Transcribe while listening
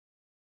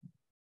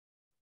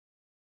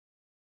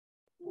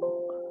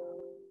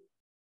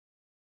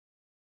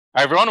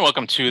Hi, everyone.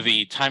 Welcome to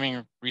the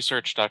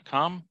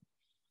TimingResearch.com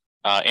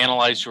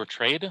Analyze Your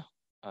Trade,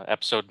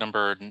 episode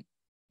number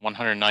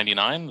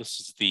 199. This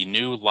is the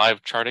new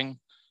live charting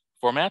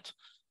format,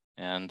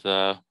 and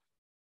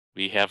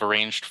we have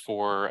arranged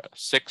for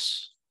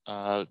 6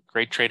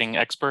 great trading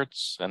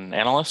experts and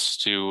analysts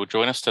to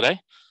join us today.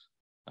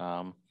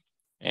 And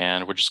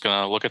we're just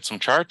going to look at some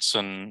charts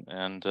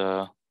and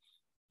talk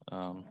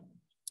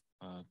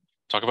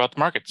about the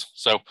markets.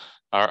 So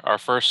our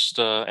first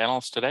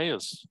analyst today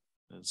is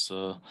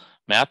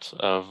Matt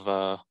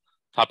of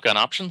Top Gun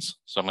Options.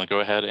 So I'm going to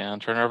go ahead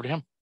and turn it over to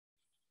him.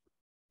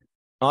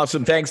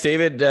 Awesome. Thanks,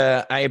 David.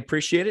 I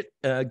appreciate it.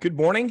 Good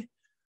morning,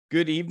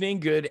 good evening,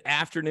 good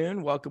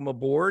afternoon. Welcome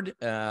aboard.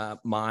 We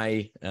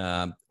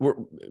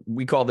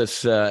call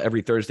this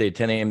every Thursday at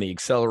 10 a.m. the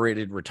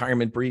Accelerated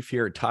Retirement Brief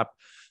here at Top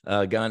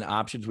Gun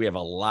Options. We have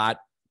a lot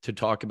to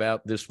talk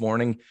about this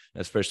morning,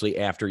 especially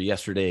after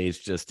yesterday's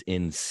just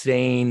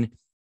insane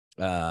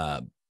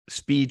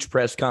speech,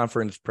 press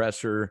conference,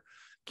 presser,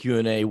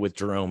 Q&A with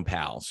Jerome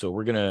Powell. So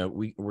we're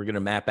gonna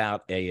map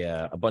out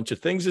a bunch of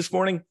things this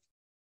morning,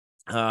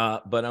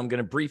 but I'm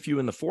gonna brief you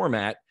in the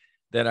format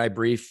that I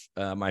brief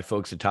my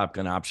folks at Top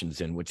Gun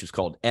Options in, which is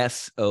called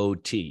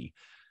SOT: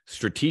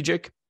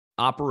 strategic,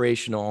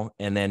 operational,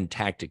 and then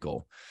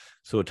tactical.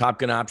 So at Top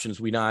Gun Options,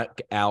 we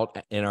knock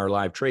out in our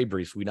live trade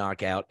briefs, we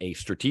knock out a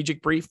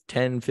strategic brief,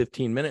 10,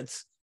 15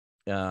 minutes.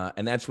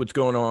 And that's what's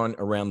going on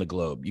around the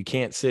globe. You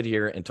can't sit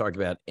here and talk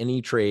about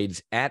any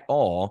trades at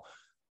all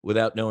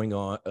without knowing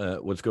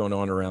what's going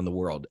on around the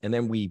world. And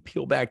then we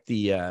peel back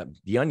the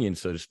onion,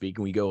 so to speak,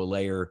 and we go a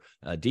layer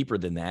deeper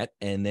than that.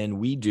 And then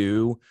we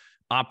do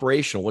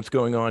operational, what's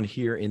going on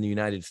here in the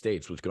United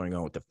States, what's going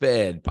on with the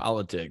Fed,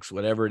 politics,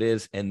 whatever it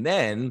is. And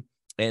then,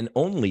 and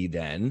only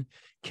then,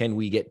 can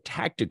we get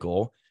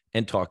tactical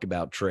and talk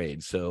about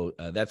trades. So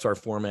that's our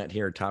format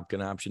here at Top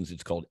Gun Options.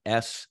 It's called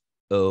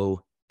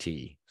SOT: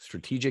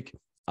 strategic,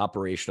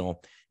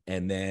 operational,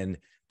 and then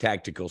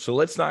tactical. So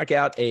let's knock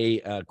out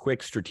a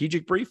quick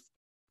strategic brief,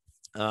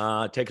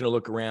 taking a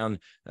look around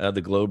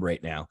the globe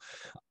right now.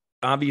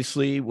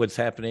 Obviously, what's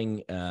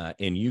happening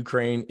in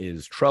Ukraine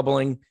is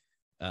troubling.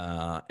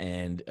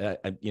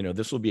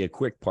 This will be a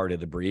quick part of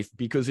the brief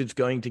because it's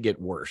going to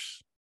get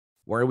worse.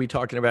 Why are we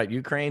talking about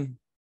Ukraine?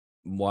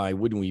 Why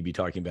wouldn't we be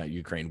talking about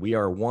Ukraine? We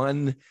are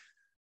one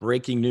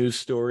breaking news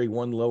story,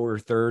 one lower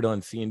third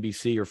on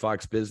CNBC or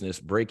Fox Business,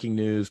 breaking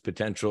news,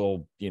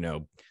 potential,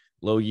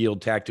 low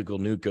yield tactical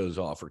nuke goes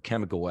off, or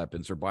chemical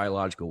weapons or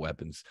biological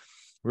weapons.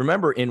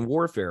 Remember, in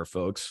warfare,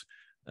 folks,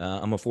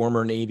 I'm a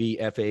former Navy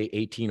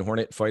FA-18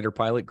 Hornet fighter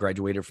pilot,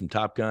 graduated from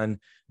Top Gun,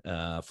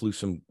 flew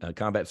some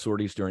combat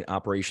sorties during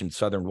Operation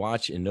Southern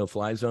Watch in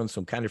no-fly zone. So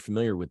I'm kind of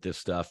familiar with this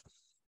stuff.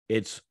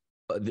 It's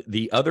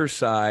the other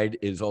side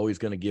is always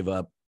going to give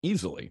up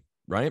easily,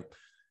 right?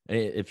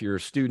 If you're a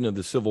student of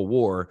the Civil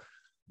War,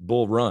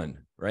 Bull Run,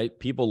 right?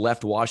 People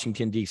left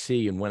Washington,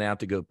 D.C. and went out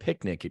to go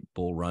picnic at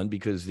Bull Run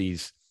because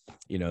these,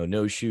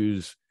 no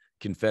shoes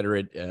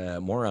Confederate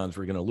morons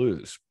were going to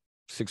lose.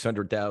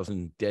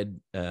 600,000 dead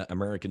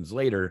Americans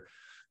later,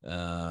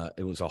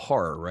 it was a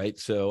horror, right?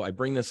 So I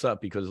bring this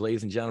up because,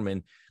 ladies and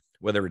gentlemen,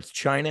 whether it's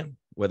China,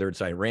 whether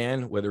it's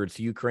Iran, whether it's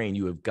Ukraine,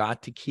 you have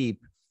got to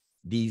keep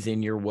these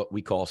in your, what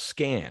we call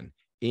scan,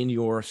 in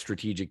your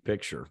strategic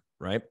picture,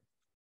 right?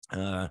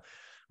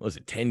 What was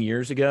it, 10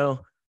 years ago?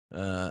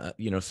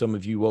 Some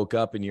of you woke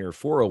up and your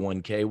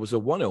 401k was a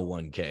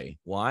 101k.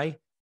 Why?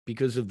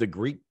 Because of the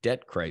Greek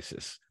debt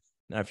crisis.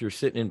 Now, if you're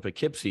sitting in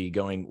Poughkeepsie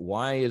going,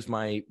 why is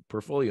my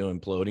portfolio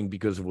imploding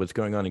because of what's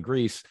going on in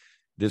Greece?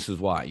 This is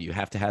why. You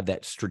have to have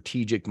that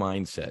strategic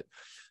mindset.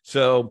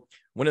 So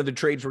one of the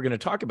trades we're going to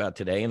talk about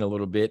today in a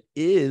little bit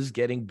is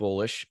getting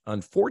bullish,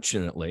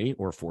 unfortunately,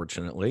 or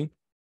fortunately,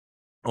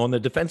 on the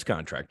defense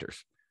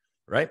contractors,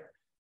 right?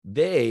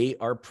 They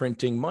are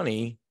printing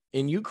money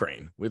in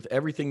Ukraine. With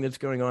everything that's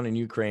going on in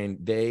Ukraine,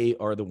 they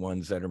are the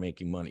ones that are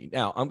making money.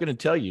 Now, I'm going to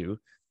tell you,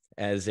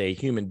 as a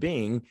human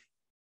being,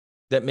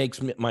 that makes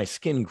my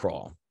skin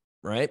crawl,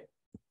 right?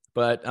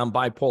 But I'm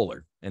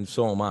bipolar, and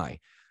so am I.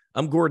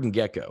 I'm Gordon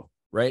Gekko,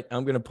 right?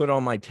 I'm going to put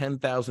on my $10,000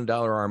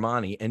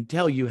 Armani and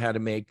tell you how to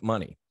make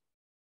money.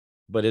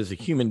 But as a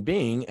human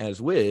being,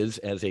 as Whiz,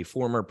 as a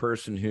former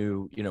person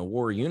who,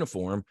 wore a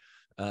uniform,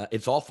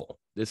 it's awful.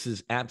 This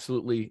is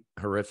absolutely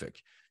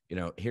horrific.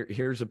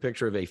 Here's a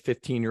picture of a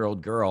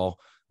 15-year-old girl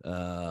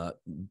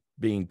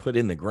being put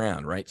in the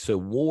ground, right? So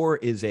war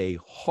is a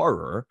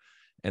horror,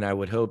 and I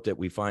would hope that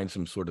we find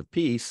some sort of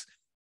peace.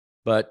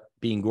 But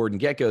being Gordon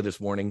Gekko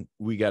this morning,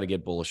 we got to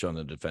get bullish on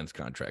the defense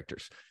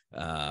contractors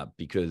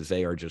because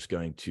they are just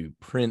going to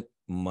print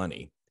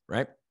money,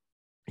 right?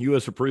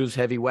 U.S. approves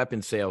heavy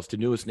weapon sales to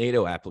newest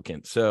NATO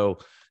applicant. So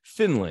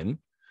Finland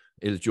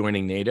is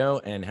joining NATO,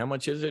 and how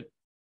much is it?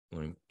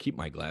 Let me keep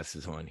my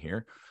glasses on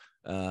here.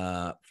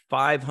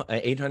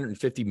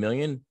 $850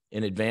 million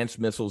in advanced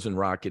missiles and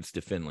rockets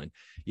to Finland.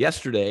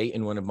 Yesterday,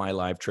 in one of my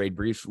live trade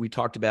briefs, we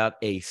talked about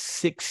a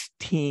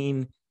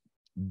 $16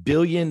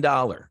 billion,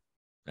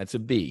 that's a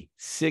B,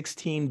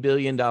 $16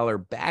 billion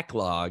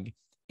backlog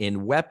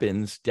in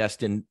weapons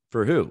destined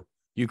for who?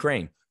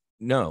 Ukraine.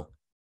 No,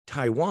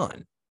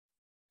 Taiwan.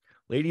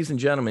 Ladies and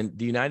gentlemen,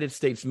 the United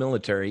States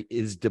military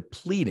is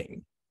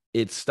depleting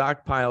its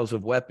stockpiles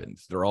of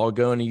weapons. They're all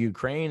going to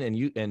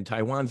Ukraine, and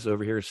Taiwan's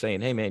over here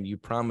saying, hey, man, you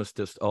promised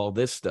us all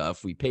this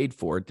stuff. We paid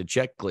for it. The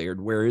check cleared.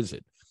 Where is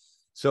it?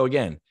 So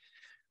again,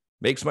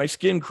 makes my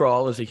skin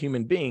crawl as a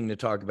human being to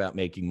talk about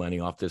making money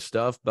off this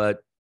stuff. But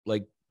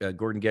like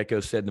Gordon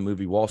Gekko said in the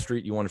movie Wall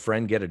Street, you want a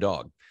friend, get a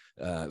dog.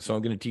 So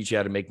I'm going to teach you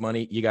how to make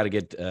money. You got to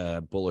get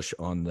bullish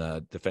on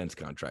the defense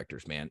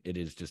contractors, man. It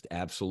is just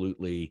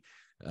absolutely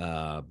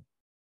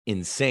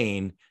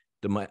insane,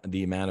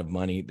 the amount of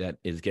money that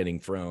is getting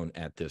thrown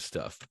at this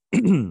stuff.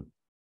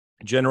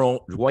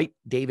 General Dwight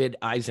David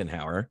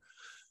Eisenhower,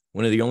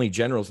 one of the only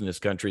generals in this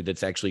country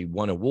that's actually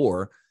won a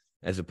war,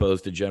 as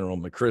opposed to General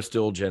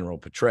McChrystal, General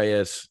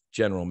Petraeus,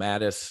 General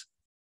Mattis,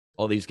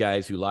 all these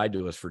guys who lied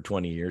to us for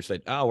 20 years,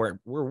 said, oh,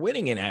 we're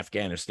winning in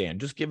Afghanistan.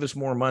 Just give us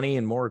more money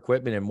and more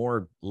equipment and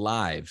more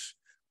lives.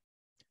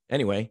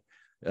 Anyway,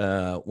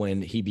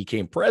 when he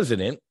became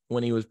president,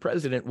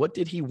 what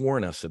did he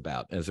warn us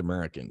about as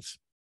Americans?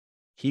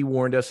 He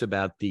warned us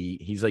about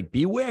he's like,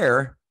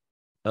 beware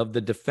of the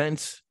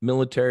defense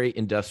military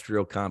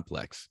industrial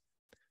complex.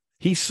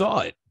 He saw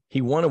it.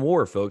 He won a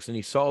war, folks, and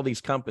he saw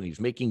these companies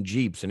making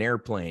Jeeps and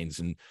airplanes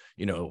and,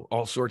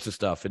 all sorts of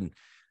stuff. And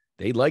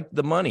they liked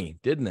the money,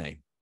 didn't they?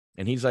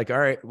 And he's like, all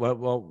right, well,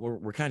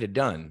 we're kind of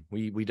done.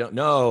 We don't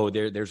know.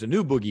 There's a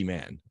new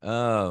boogeyman.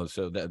 Oh,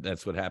 so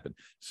that's what happened.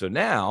 So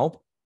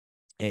now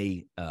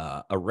a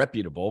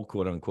reputable,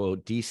 quote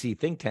unquote, DC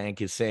think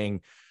tank is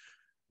saying,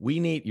 we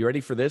need, you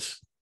ready for this?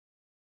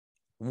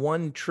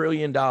 $1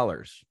 trillion.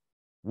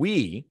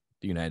 We,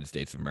 the United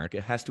States of America,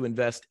 has to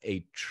invest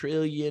 $1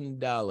 trillion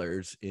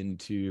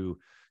into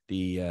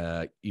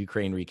the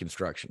Ukraine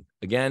reconstruction.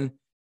 Again,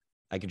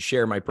 I can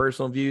share my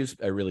personal views.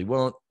 I really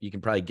won't. You can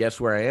probably guess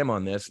where I am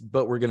on this,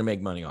 but we're going to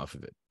make money off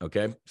of it.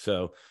 Okay.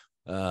 So,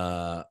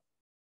 hold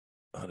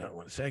on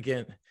 1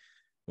 second.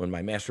 When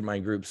my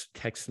mastermind groups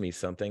text me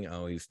something, I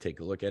always take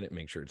a look at it and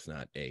make sure it's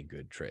not a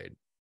good trade.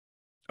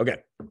 Okay.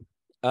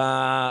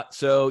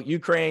 So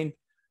Ukraine,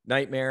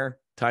 nightmare.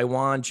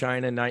 Taiwan,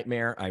 China,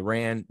 nightmare.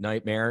 Iran,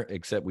 nightmare,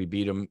 except we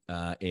beat them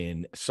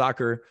in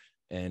soccer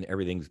and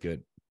everything's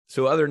good.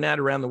 So other than that,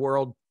 around the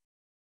world,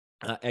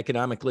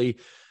 economically,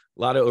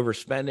 a lot of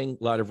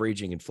overspending, a lot of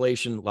raging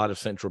inflation, a lot of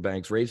central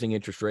banks raising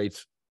interest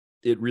rates.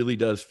 It really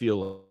does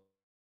feel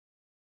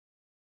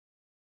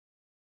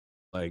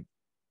like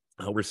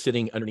we're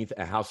sitting underneath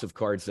a house of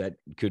cards that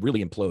could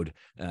really implode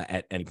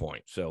at any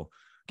point. So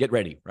get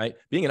ready, right?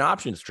 Being an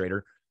options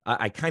trader,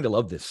 I kind of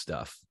love this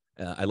stuff.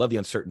 I love the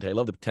uncertainty. I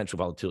love the potential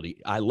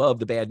volatility. I love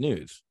the bad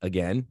news.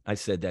 Again, I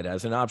said that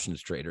as an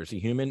options trader. As a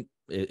human,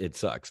 it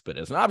sucks. But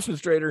as an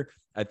options trader,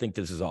 I think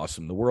this is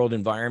awesome. The world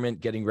environment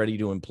getting ready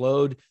to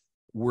implode.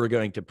 We're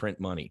going to print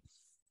money.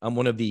 I'm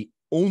one of the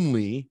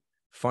only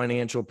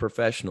financial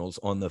professionals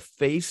on the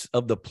face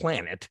of the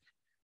planet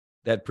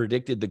that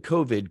predicted the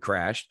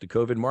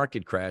COVID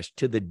market crash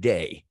to the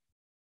day.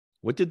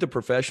 What did the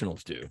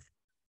professionals do?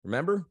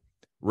 Remember?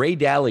 Ray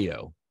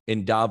Dalio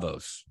in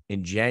Davos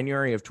in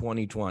January of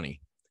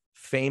 2020,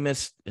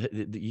 famous,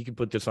 you can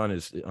put this on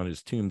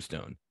his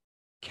tombstone.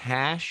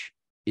 Cash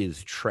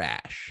is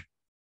trash.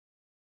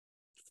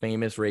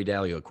 Famous Ray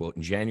Dalio quote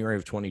in January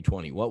of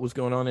 2020. What was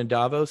going on in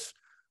Davos?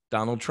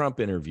 Donald Trump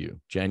interview,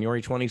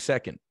 January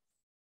 22nd.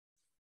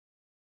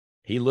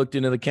 He looked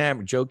into the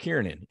camera, Joe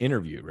Kiernan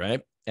interview,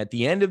 right? At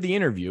the end of the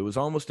interview, it was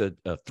almost a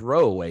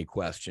throwaway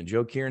question.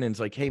 Joe Kiernan's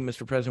like, hey,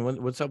 Mr.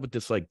 President, what's up with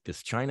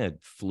this China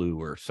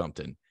flu or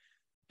something?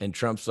 And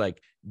Trump's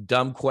like,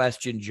 dumb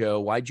question,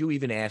 Joe. Why'd you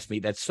even ask me?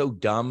 That's so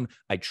dumb.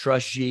 I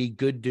trust Xi.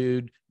 Good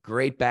dude.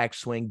 Great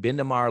backswing. Been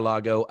to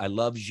Mar-a-Lago. I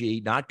love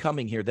Xi. Not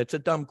coming here. That's a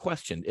dumb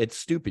question. It's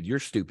stupid. You're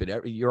stupid.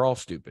 You're all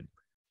stupid.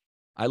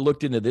 I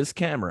looked into this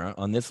camera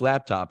on this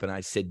laptop and I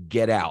said,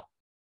 get out.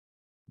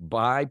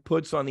 Buy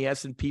puts on the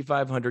S&P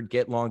 500,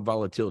 get long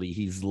volatility.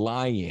 He's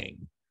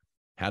lying.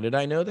 How did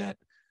I know that?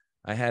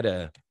 I had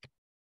a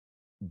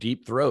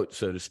deep throat,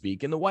 so to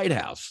speak, in the White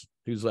House.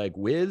 Who's like,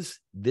 Whiz,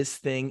 this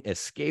thing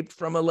escaped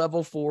from a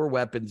level 4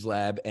 weapons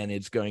lab and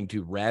it's going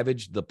to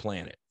ravage the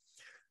planet.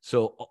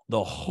 So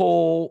the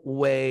whole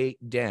way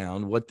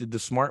down, what did the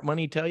smart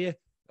money tell you?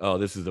 Oh,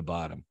 this is the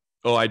bottom.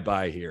 Oh, I'd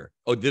buy here.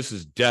 Oh, this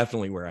is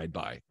definitely where I'd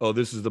buy. Oh,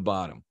 this is the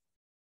bottom.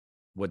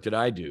 What did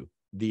I do?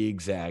 The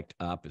exact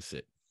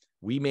opposite.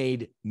 We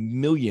made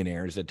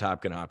millionaires at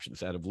Top Gun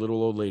Options out of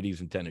little old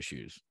ladies in tennis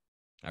shoes.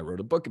 I wrote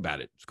a book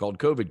about it. It's called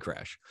COVID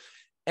Crash.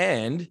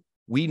 And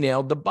we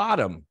nailed the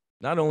bottom.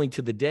 Not only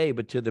to the day,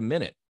 but to the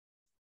minute.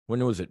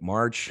 When was it?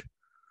 March?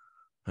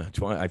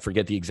 I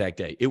forget the exact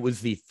day. It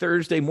was the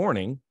Thursday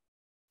morning,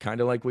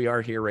 kind of like we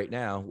are here right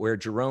now, where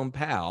Jerome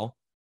Powell,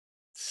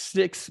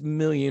 6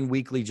 million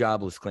weekly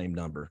jobless claim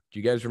number. Do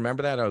you guys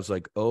remember that? I was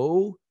like,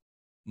 oh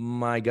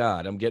my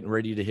God, I'm getting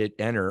ready to hit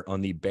enter on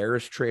the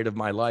bearish trade of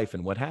my life.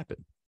 And what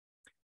happened?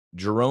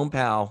 Jerome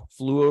Powell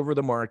flew over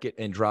the market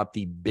and dropped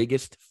the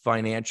biggest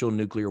financial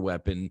nuclear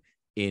weapon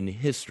in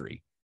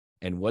history.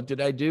 And what did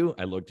I do?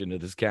 I looked into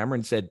this camera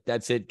and said,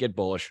 that's it, get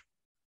bullish.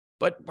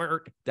 But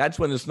that's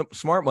when the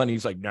smart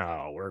money's like,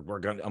 no, we're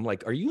going to, I'm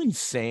like, are you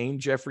insane?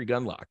 Jeffrey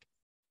Gundlach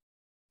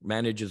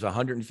manages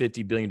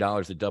 $150 billion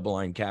at Double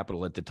Line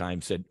Capital at the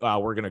time, said, oh,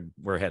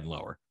 we're heading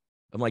lower.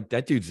 I'm like,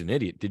 that dude's an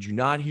idiot. Did you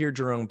not hear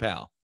Jerome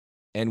Powell?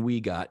 And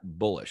we got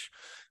bullish.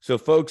 So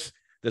folks,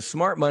 the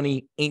smart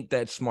money ain't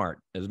that smart.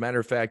 As a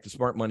matter of fact, the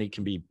smart money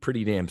can be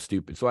pretty damn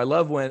stupid. So I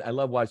love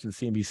watching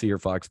CNBC or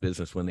Fox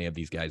Business when they have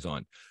these guys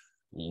on.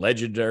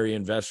 Legendary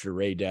investor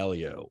Ray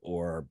Dalio,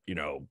 or,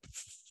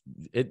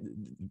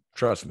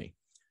 trust me,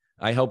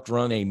 I helped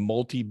run a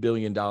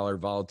multi-billion-dollar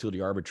volatility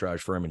arbitrage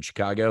firm in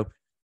Chicago.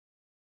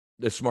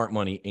 The smart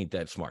money ain't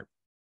that smart.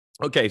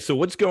 Okay, so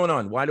what's going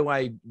on? Why do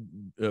I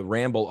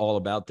ramble all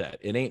about that?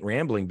 It ain't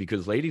rambling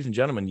because, ladies and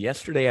gentlemen,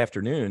 yesterday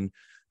afternoon,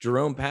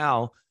 Jerome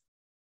Powell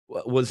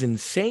was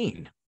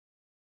insane.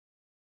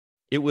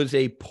 It was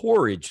a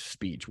porridge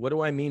speech. What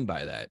do I mean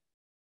by that?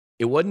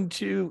 It wasn't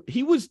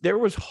there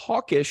was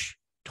hawkish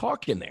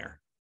talk in there.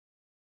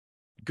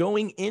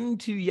 Going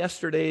into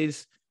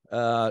yesterday's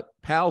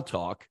Powell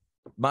talk,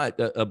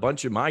 a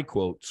bunch of my,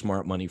 quote,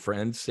 smart money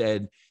friends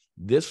said,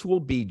 this will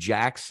be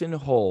Jackson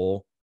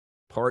Hole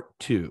Part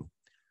 2.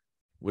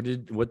 What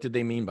did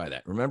they mean by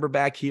that? Remember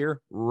back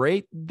here,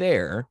 right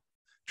there,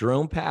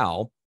 Jerome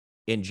Powell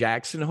in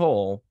Jackson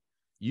Hole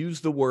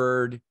used the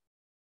word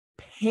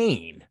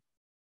pain.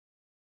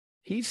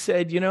 He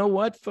said, you know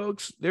what,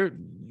 folks,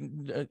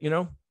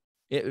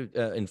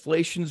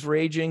 inflation's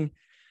raging,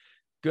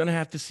 going to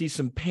have to see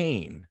some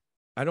pain.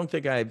 I don't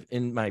think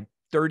in my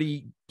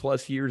 30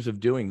 plus years of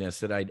doing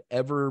this, that I'd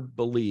ever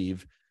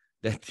believe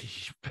that the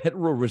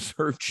Federal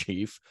Reserve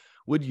Chief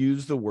would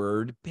use the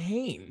word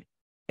pain.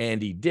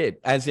 And he did.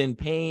 As in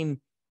pain,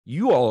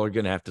 you all are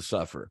going to have to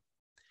suffer.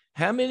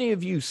 How many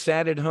of you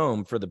sat at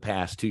home for the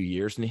past 2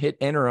 years and hit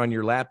enter on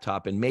your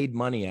laptop and made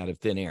money out of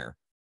thin air,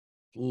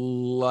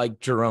 like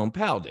Jerome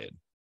Powell did?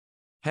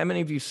 How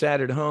many of you sat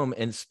at home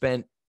and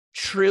spent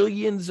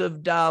trillions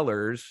of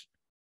dollars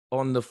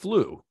on the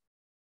flu,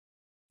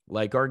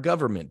 like our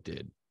government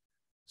did?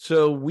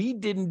 So we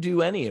didn't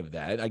do any of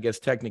that. I guess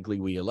technically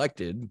we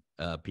elected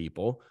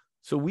people.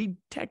 So we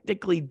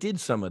technically did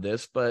some of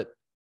this, but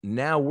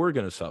now we're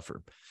going to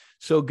suffer.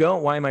 So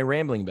why am I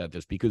rambling about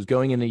this? Because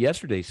going into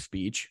yesterday's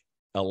speech,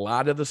 a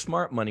lot of the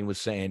smart money was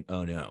saying,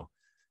 oh no,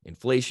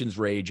 inflation's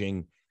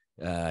raging.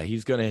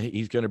 He's going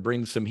to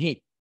bring some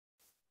heat.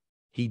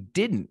 He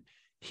didn't.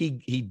 He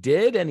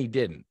did and he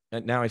didn't.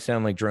 And now I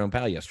sound like Jerome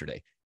Powell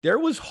yesterday. There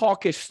was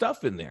hawkish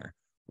stuff in there.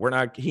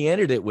 He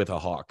ended it with a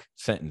hawk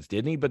sentence,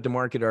 didn't he? But the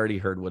market already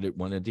heard what it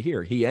wanted to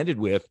hear. He ended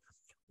with,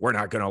 we're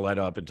not going to let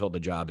up until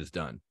the job is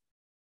done.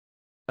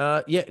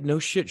 Yeah, no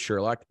shit,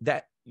 Sherlock.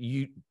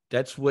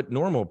 That's what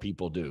normal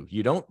people do.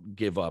 You don't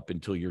give up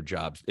until your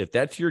job's. If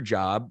that's your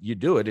job, you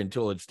do it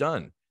until it's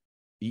done.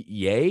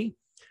 Yay.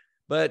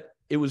 But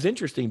it was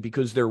interesting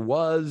because there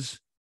was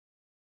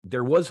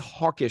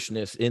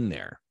hawkishness in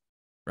there,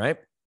 right?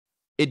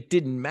 It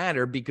didn't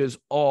matter because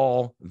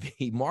all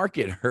the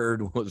market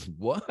heard was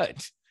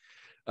what?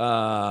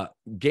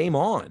 Game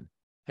on.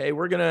 Hey,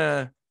 we're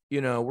gonna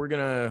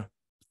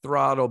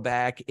throttle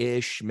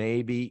back-ish,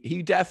 maybe.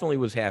 He definitely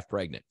was half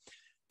pregnant.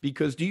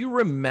 Because do you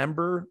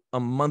remember a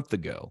month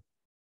ago,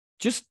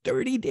 just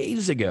 30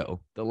 days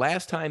ago, the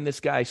last time this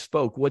guy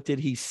spoke, what did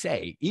he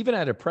say? Even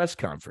at a press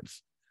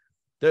conference,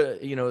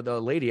 the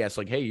lady asked,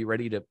 like, hey, you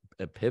ready to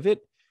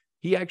pivot?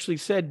 He actually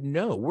said,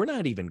 no, we're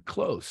not even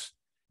close.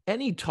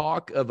 Any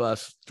talk of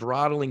us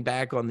throttling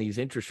back on these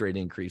interest rate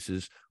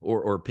increases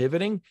or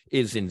pivoting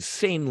is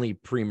insanely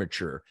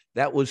premature.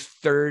 That was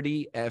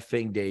 30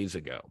 effing days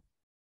ago.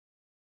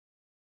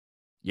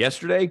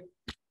 Yesterday,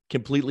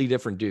 completely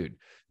different dude.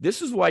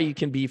 This is why you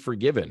can be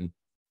forgiven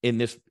in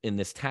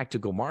this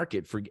tactical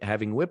market for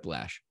having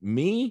whiplash.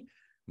 Me,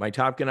 my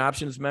Top Gun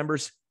Options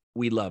members,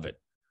 we love it.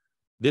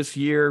 This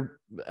year,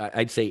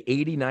 I'd say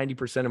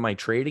 80-90% of my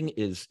trading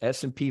is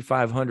S&P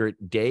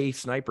 500 day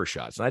sniper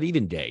shots, not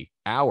even day,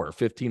 hour,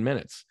 15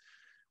 minutes.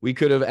 We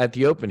could have, at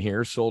the open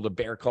here, sold a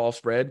bear call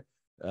spread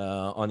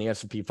on the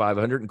S&P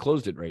 500 and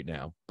closed it right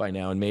now by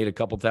now and made a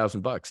couple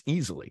 $1,000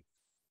 easily.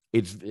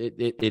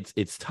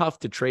 It's tough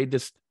to trade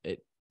this.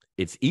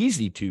 It's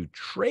easy to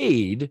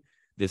trade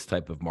this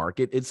type of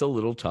market. It's a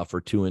little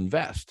tougher to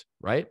invest,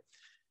 right?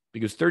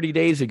 Because 30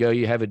 days ago,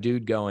 you have a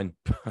dude going,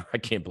 I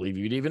can't believe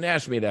you'd even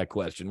ask me that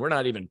question. We're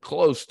not even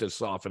close to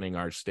softening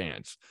our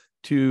stance.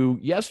 To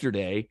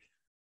yesterday,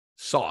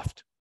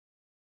 soft.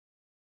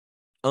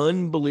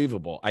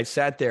 Unbelievable. I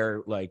sat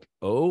there like,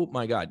 oh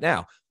my God.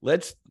 Now,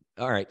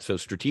 all right. So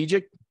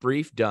strategic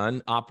brief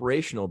done,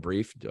 operational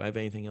brief. Do I have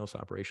anything else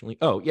operationally?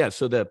 Oh, yeah.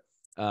 So the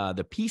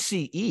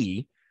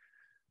PCE,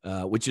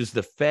 which is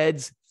the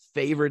Fed's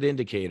favorite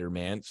indicator,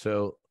 man.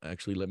 So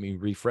actually, let me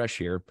refresh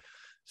here.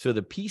 So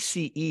the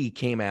PCE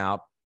came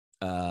out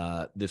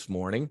this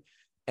morning,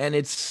 and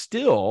it's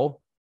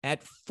still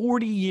at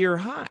 40-year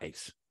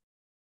highs.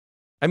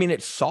 I mean,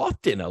 it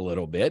softened a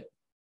little bit.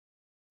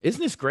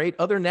 Isn't this great?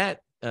 Other than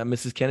that,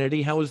 Mrs.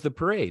 Kennedy, how was the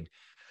parade?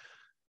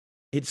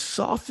 It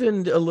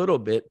softened a little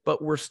bit,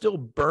 but we're still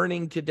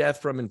burning to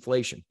death from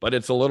inflation, but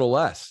it's a little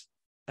less.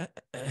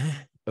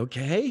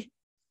 Okay.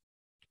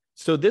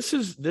 So this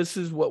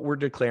is what we're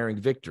declaring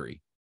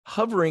victory.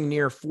 Hovering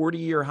near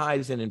 40-year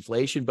highs in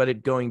inflation, but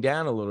it going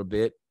down a little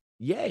bit.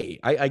 Yay.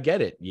 I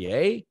get it.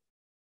 Yay.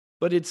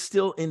 But it's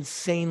still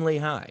insanely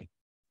high.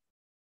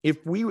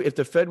 If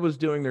the Fed was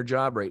doing their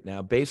job right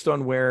now, based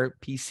on where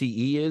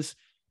PCE is,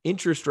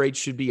 interest rates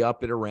should be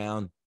up at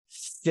around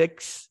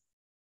 6%.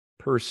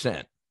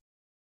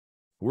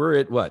 We're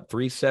at what,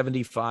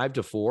 375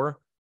 to 4?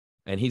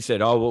 And he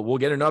said, oh, well, we'll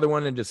get another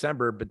one in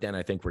December, but then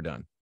I think we're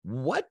done.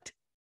 What?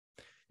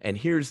 And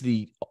here's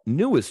the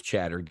newest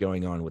chatter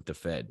going on with the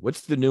Fed.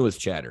 What's the newest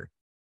chatter?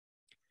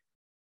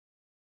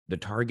 The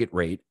target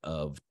rate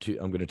of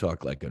I'm going to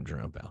talk like I'm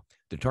Jerome Powell.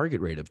 The target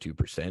rate of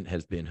 2%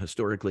 has been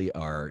historically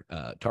our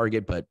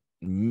target, but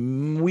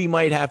we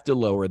might have to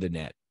lower the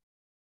net,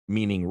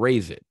 meaning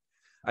raise it.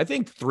 I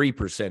think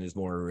 3% is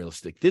more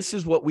realistic. This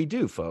is what we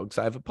do, folks.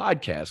 I have a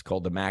podcast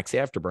called the Max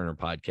Afterburner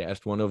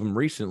Podcast. One of them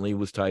recently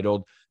was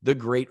titled The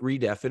Great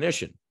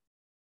Redefinition.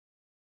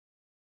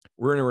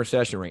 We're in a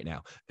recession right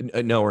now.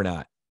 No, we're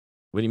not.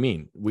 What do you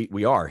mean?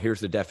 We are. Here's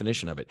the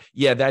definition of it.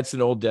 Yeah, that's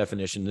an old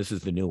definition. This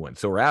is the new one.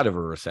 So we're out of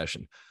a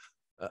recession.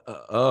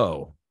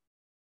 Oh,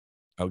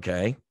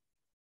 okay.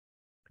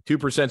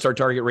 2% is our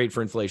target rate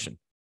for inflation.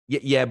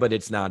 Yeah, but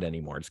it's not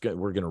anymore.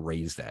 We're going to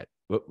raise that.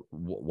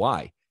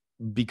 Why?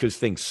 Because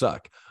things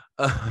suck.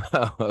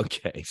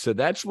 Okay, so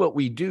that's what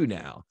we do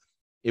now.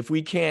 If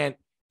we can't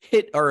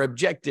hit our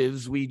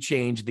objectives, we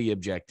change the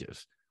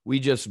objectives. We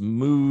just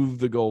move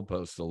the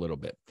goalposts a little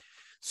bit.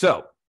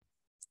 So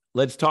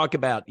let's talk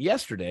about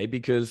yesterday,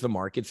 because the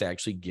market's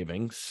actually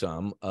giving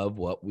some of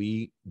what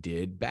we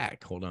did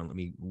back. Hold on, let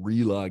me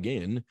re-log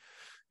in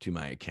to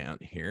my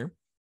account here.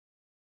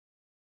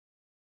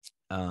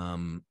 Let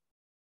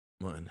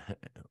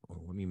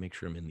me make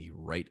sure I'm in the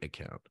right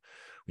account.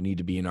 We need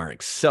to be in our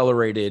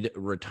accelerated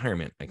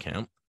retirement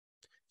account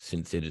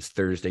since it is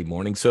Thursday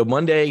morning. So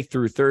Monday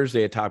through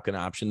Thursday at Top Gun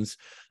Options,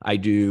 I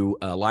do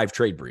live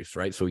trade briefs,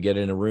 right? So we get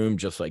in a room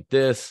just like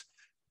this,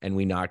 and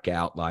we knock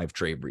out live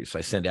trade briefs. I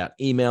send out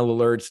email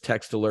alerts,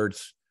 text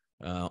alerts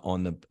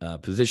on the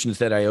positions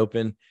that I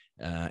open,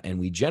 and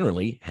we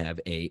generally have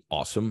a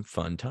awesome,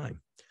 fun time.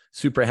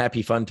 Super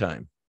happy, fun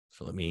time.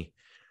 So let me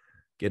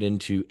get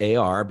into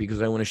AR,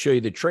 because I want to show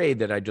you the trade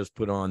that I just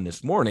put on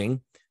this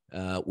morning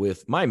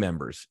with my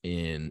members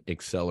in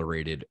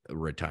accelerated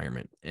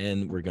retirement.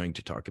 And we're going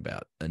to talk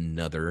about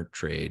another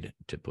trade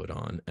to put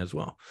on as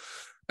well.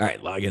 All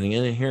right, logging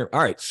in here.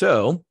 All right,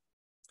 so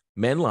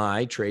men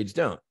lie, trades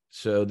don't.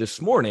 So this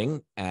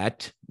morning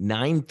at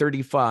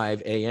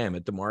 9:35 a.m.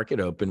 at the market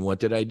open, what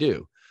did I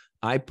do?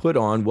 I put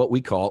on what we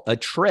call a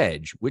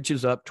trade, which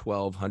is up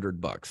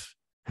 $1,200.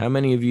 How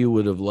many of you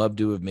would have loved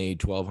to have made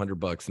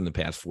 $1,200 in the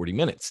past 40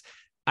 minutes?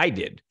 I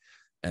did,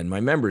 and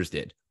my members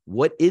did.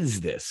 What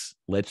is this?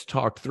 Let's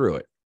talk through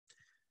it.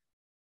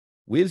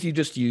 Whiz, you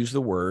just use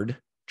the word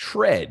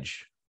trade.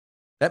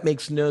 That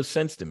makes no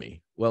sense to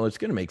me. Well, it's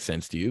going to make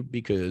sense to you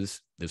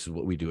because this is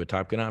what we do at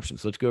Top Gun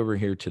Options. Let's go over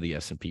here to the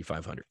S&P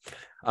 500.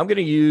 I'm going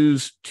to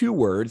use two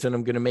words, and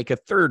I'm going to make a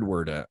third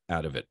word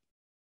out of it.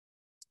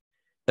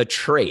 A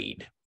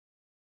trade.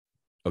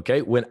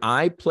 Okay, when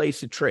I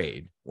place a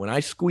trade, when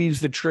I squeeze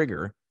the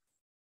trigger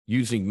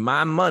using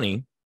my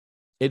money,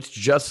 it's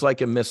just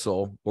like a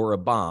missile or a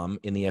bomb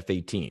in the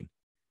F-18.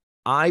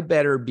 I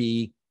better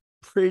be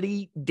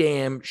pretty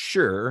damn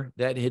sure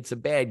that hits a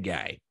bad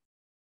guy,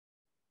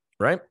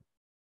 right?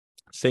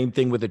 Same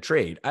thing with a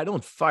trade. I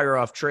don't fire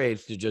off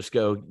trades to just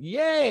go,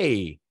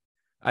 yay,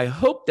 I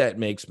hope that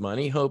makes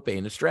money. Hope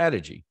ain't a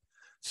strategy.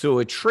 So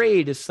a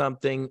trade is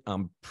something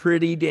I'm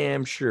pretty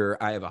damn sure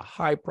I have a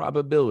high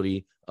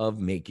probability of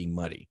making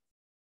money.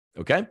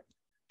 Okay?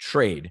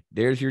 Trade.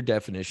 There's your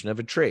definition of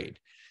a trade.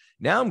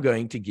 Now I'm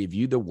going to give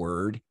you the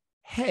word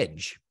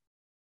hedge.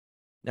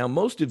 Now,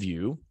 most of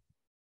you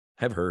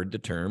have heard the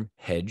term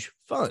hedge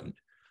fund.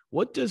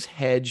 What does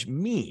hedge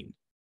mean?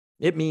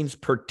 It means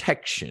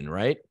protection,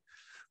 right?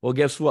 Well,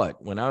 guess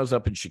what? When I was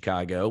up in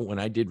Chicago, when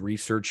I did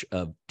research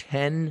of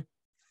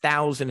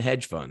 10,000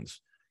 hedge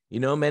funds, you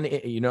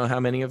know how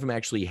many of them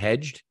actually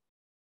hedged?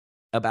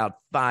 About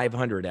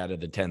 500 out of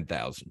the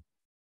 10,000.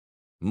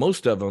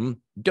 Most of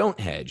them don't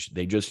hedge.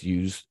 They just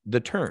use the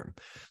term.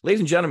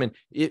 Ladies and gentlemen,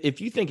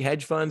 if you think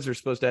hedge funds are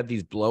supposed to have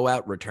these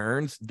blowout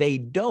returns, they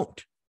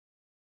don't.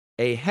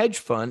 A hedge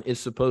fund is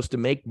supposed to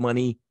make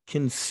money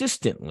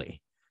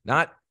consistently,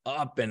 not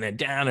up and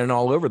down and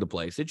all over the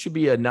place. It should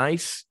be a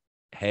nice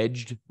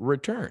hedged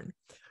return.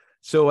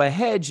 So a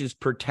hedge is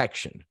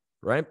protection,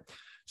 right?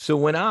 So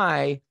when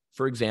I,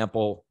 for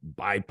example,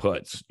 buy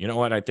puts, you know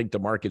what? I think the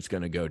market's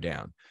going to go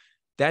down.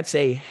 That's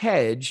a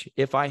hedge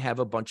if I have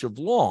a bunch of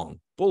long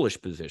bullish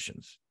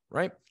positions,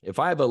 right? If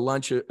I have a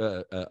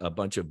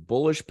bunch of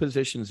bullish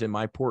positions in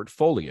my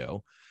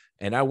portfolio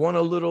and I want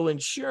a little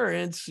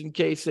insurance in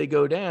case they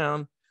go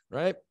down,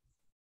 right?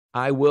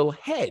 I will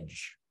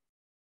hedge.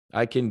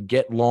 I can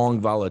get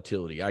long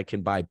volatility. I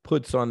can buy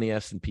puts on the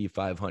S&P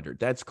 500.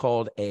 That's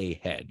called a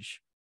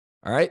hedge.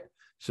 All right.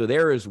 So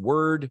there is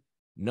word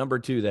number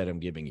 2 that I'm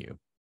giving you.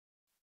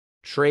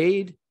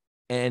 Trade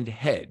and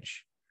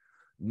hedge.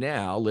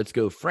 Now let's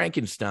go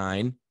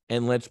Frankenstein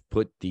and let's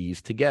put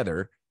these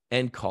together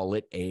and call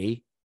it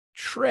a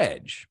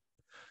trade.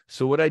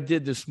 So what I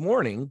did this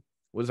morning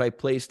was I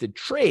placed a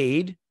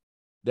trade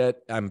that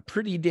I'm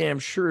pretty damn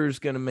sure is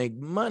going to make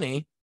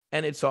money,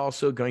 and it's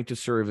also going to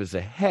serve as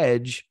a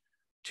hedge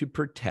to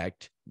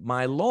protect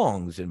my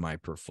longs in my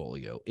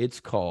portfolio. It's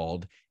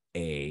called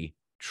a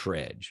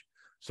trade.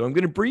 So I'm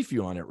going to brief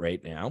you on it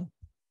right now.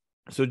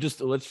 So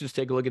let's just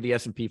take a look at the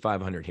S&P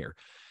 500 here.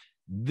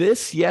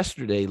 This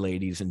yesterday,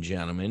 ladies and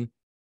gentlemen,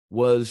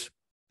 was,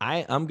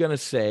 I'm going to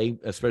say,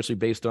 especially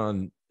based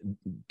on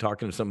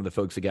talking to some of the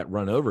folks that got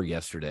run over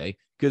yesterday,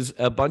 because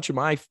a bunch of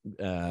my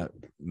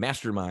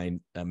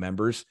mastermind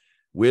members,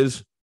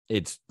 Whiz,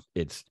 it's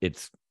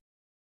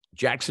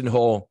Jackson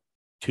Hole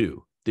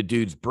 2. The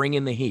dude's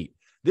bringing the heat.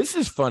 This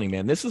is funny,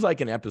 man. This is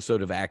like an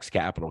episode of Axe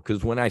Capital,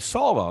 because when I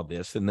saw all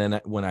this, and then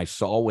when I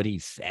saw what he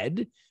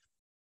said,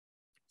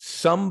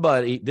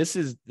 this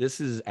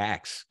is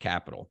Axe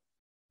Capital.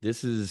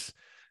 This is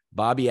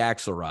Bobby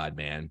Axelrod,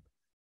 man.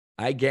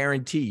 I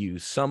guarantee you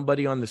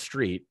somebody on the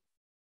street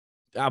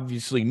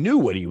obviously knew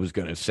what he was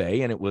going to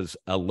say, and it was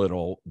a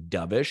little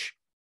dovish,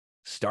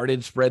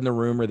 started spreading the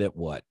rumor that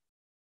what?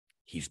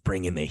 He's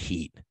bringing the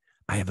heat.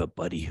 I have a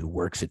buddy who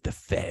works at the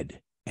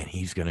Fed, and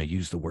he's going to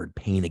use the word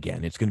pain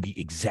again. It's going to be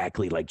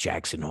exactly like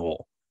Jackson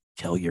Hole.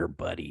 Tell your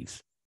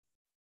buddies.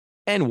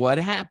 And what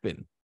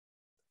happened?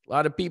 A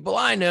lot of people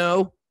I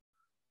know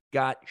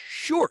got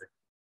short,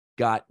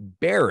 got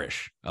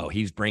bearish. Oh,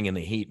 he's bringing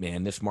the heat,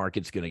 man. This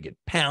market's going to get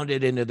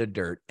pounded into the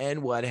dirt.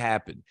 And what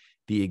happened?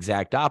 The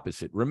exact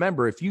opposite.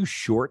 Remember, if you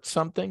short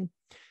something,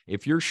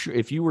 if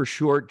you were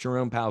short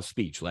Jerome Powell's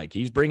speech, like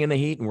he's bringing the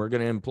heat and we're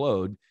going to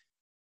implode,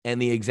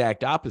 and the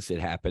exact opposite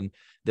happened,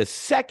 the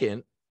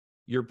second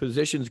your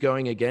position's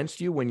going against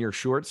you when you're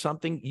short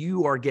something,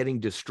 you are getting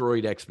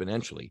destroyed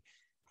exponentially.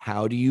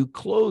 How do you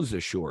close a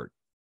short?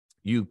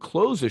 You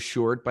close a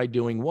short by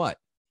doing what?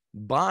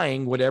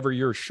 Buying whatever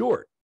you're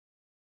short.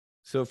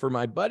 So for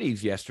my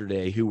buddies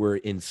yesterday who were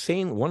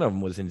insane, one of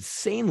them was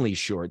insanely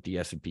short the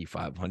S&P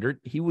 500.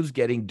 He was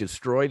getting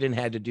destroyed and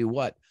had to do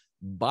what?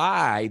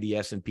 Buy the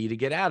S&P to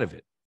get out of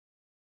it.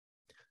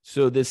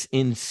 So this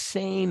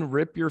insane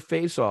rip your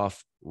face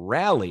off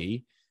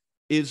rally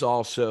is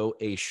also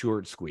a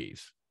short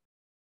squeeze,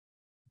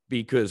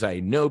 because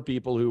I know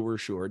people who were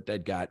short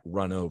that got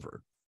run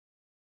over.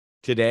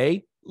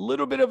 Today, a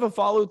little bit of a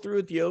follow through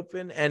at the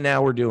open, and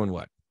now we're doing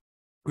what?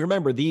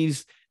 Remember,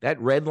 that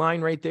red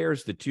line right there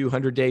is the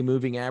 200-day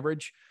moving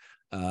average.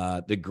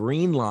 The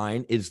green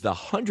line is the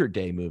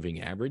 100-day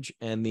moving average,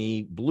 and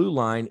the blue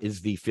line is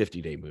the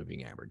 50-day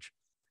moving average.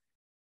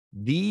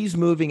 These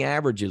moving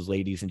averages,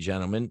 ladies and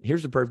gentlemen,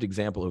 here's a perfect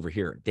example over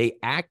here. They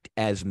act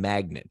as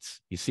magnets.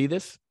 You see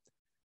this?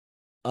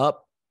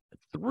 Up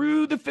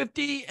through the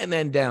 50 and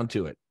then down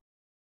to it.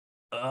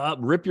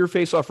 Rip your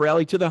face off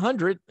rally to the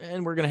 100,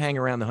 and we're going to hang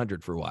around the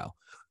 100 for a while.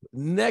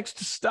 Next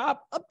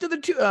stop up to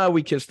the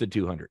we kissed the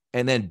 200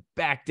 and then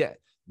back down.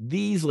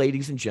 These,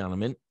 ladies and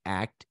gentlemen,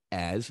 act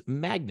as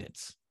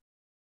magnets.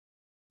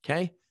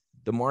 Okay.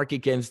 The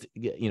market tends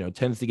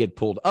to get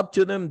pulled up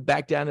to them,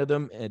 back down to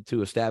them, and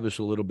to establish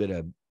a little bit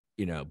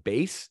of,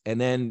 base, and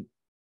then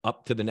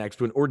up to the next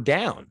one or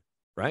down.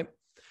 Right.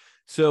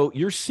 So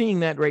you're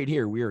seeing that right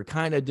here. We are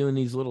kind of doing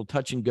these little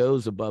touch and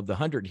goes above the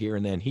 100 here.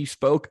 And then he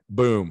spoke,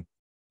 boom.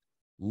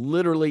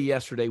 Literally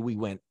yesterday, we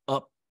went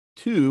up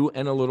to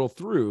and a little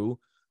through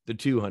the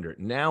 200.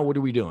 Now, what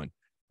are we doing?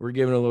 We're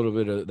giving a little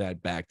bit of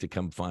that back to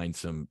come find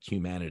some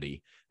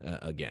humanity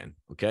again.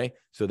 Okay.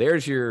 So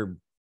there's your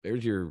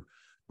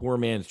poor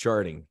man's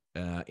charting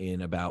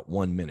in about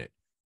 1 minute.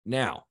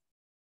 Now,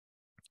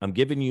 I'm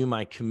giving you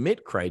my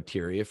commit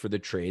criteria for the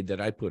trade that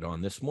I put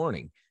on this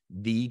morning,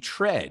 the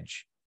trade.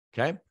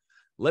 Okay.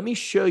 Let me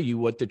show you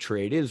what the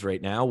trade is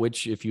right now,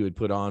 which if you had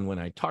put on when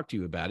I talked to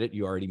you about it,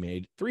 you already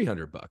made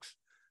 $300,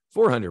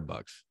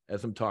 $400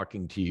 as I'm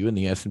talking to you, and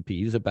the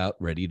S&P is about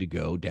ready to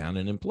go down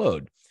and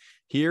implode.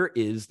 Here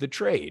is the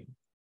trade.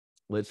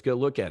 Let's go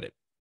look at it.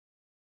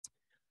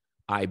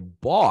 I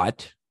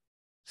bought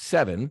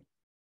 7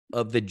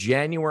 of the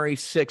January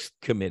 6th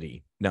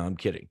committee. No, I'm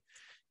kidding.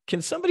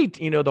 Can somebody,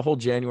 the whole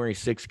January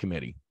 6th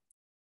committee,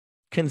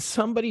 can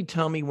somebody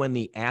tell me when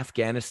the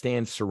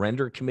Afghanistan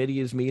Surrender Committee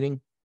is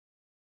meeting?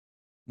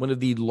 One of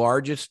the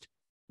largest,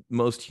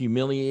 most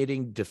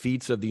humiliating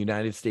defeats of the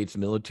United States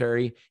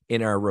military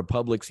in our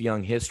republic's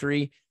young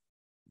history.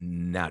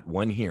 Not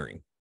one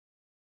hearing.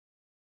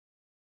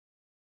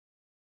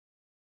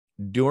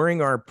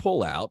 During our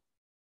pullout,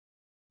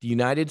 the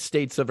United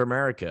States of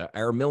America,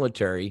 our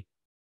military,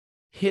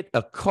 hit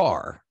a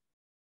car.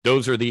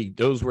 Those were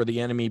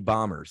the enemy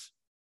bombers.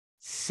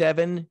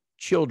 7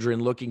 children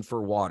looking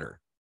for water.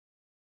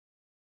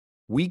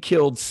 We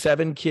killed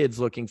 7 kids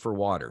looking for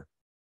water.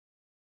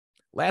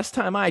 Last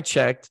time I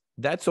checked,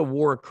 that's a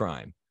war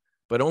crime,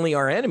 but only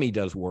our enemy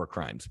does war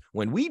crimes.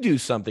 When we do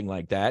something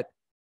like that,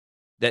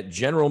 that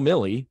General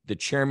Milley, the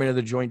chairman of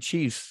the Joint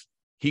Chiefs,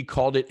 he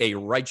called it a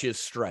righteous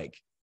strike.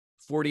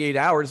 48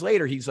 hours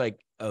later, he's like,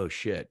 oh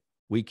shit,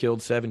 We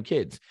killed 7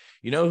 kids.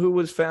 You know who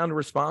was found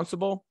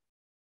responsible?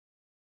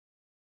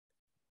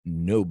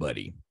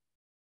 Nobody.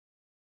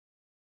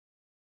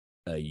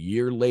 A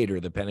year later,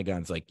 the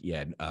Pentagon's like,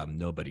 yeah,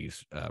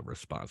 nobody's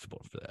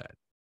responsible for that.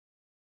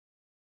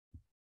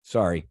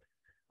 Sorry.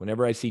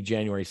 Whenever I see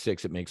January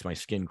 6th, it makes my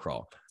skin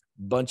crawl.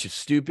 Bunch of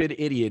stupid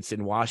idiots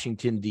in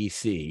Washington,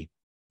 D.C.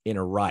 in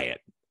a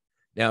riot.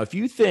 Now, if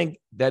you think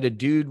that a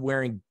dude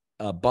wearing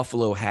a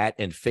buffalo hat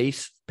and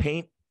face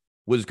paint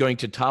was going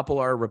to topple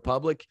our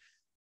republic,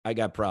 I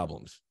got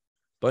problems.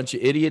 Bunch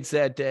of idiots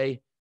that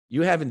day.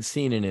 You haven't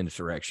seen an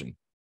insurrection.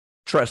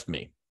 Trust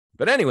me.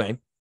 But anyway,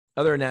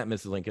 other than that,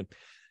 Mrs. Lincoln,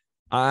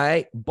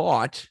 I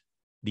bought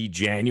the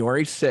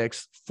January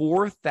 6th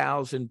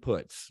 4,000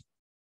 puts.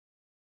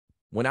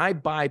 When I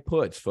buy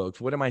puts, folks,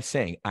 what am I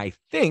saying? I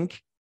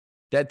think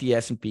that the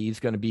S&P is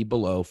going to be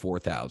below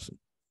 4,000.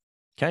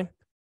 Okay.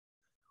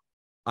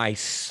 I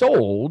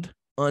sold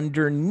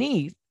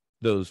underneath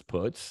those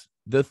puts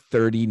the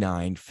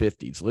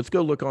 3950s. Let's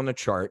go look on the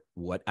chart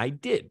what I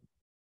did.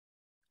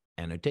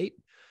 Annotate.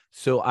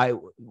 So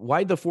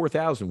why the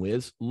 4,000,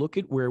 Whiz? Look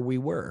at where we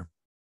were.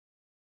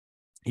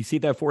 You see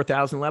that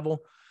 4,000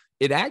 level?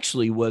 It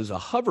actually was a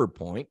hover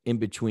point in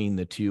between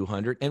the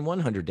 200 and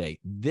 100 day.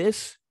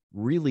 This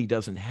really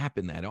doesn't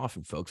happen that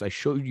often, folks. I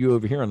showed you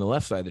over here on the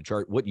left side of the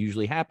chart what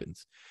usually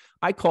happens.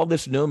 I call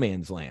this no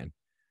man's land.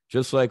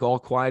 Just like all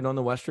quiet on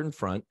the Western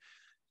Front,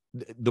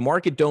 the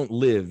market don't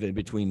live in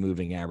between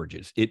moving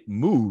averages. It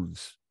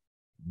moves.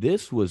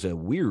 This was a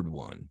weird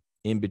one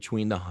in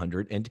between the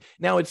 100 and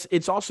now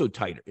it's also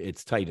tighter.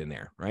 It's tight in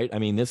there, right? I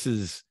mean, this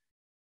is,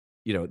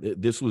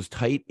 this was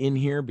tight in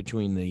here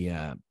between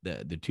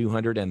the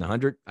 200 and the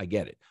 100. I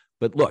get it.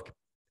 But look,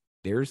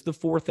 there's the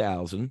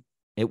 4,000.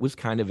 It was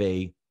kind of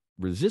a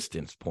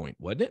resistance point,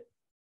 wasn't it?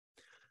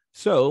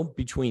 So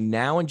between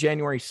now and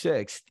January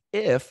 6th,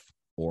 if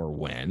or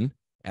when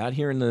out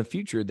here in the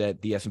future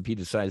that the S&P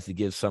decides to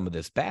give some of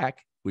this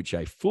back, which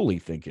I fully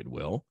think it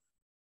will,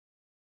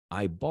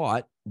 I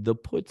bought the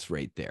puts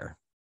right there.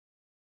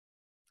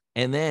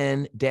 And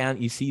then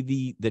down, you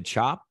see the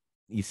chop,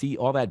 you see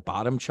all that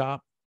bottom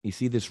chop, you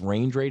see this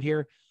range right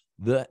here,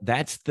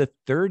 that's the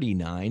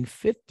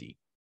 3950.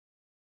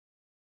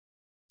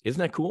 Isn't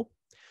that cool?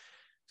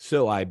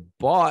 So I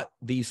bought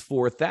these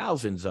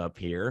 4,000s up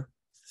here,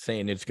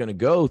 saying it's going to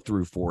go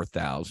through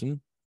 4,000,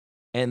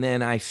 and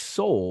then I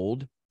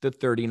sold the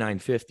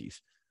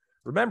 3950s.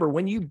 Remember,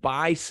 when you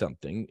buy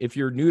something, if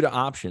you're new to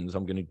options,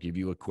 I'm going to give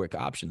you a quick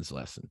options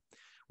lesson.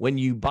 When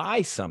you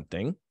buy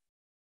something,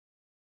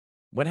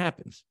 what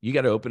happens? You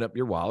got to open up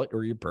your wallet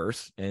or your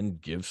purse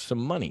and give some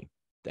money.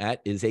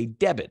 That is a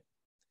debit.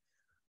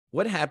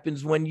 What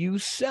happens when you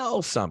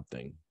sell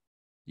something?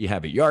 You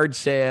have a yard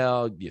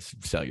sale, you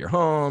sell your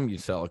home, you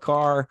sell a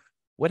car.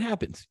 What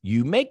happens?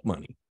 You make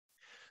money.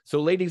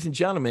 So, ladies and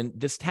gentlemen,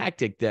 this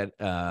tactic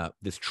that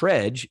this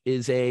Tredge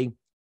is a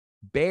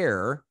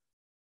bear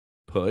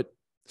put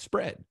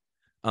spread.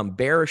 I'm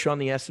bearish on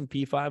the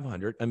S&P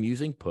 500. I'm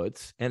using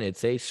puts, and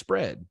it's a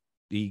spread.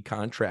 The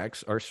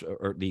contracts or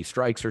the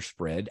strikes are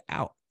spread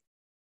out.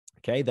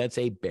 Okay, that's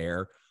a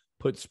bear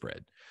put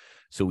spread.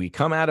 So we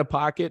come out of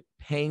pocket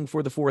paying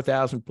for the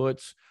 4,000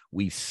 puts.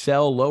 We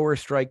sell lower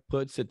strike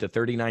puts at the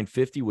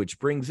 3950, which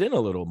brings in a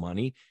little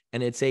money,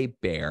 and it's a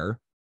bear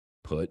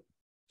put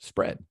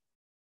spread.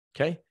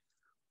 Okay.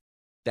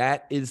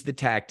 That is the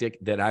tactic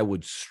that I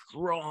would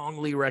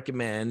strongly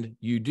recommend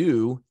you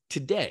do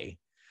today,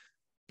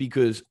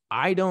 because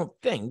I don't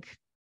think,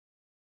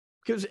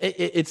 because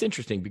it's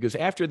interesting, because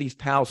after these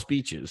Powell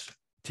speeches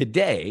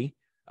today,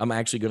 I'm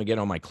actually going to get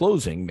on my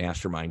closing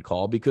mastermind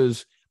call,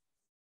 because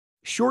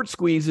short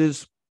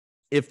squeezes,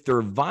 if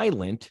they're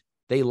violent,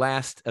 they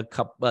last a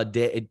couple of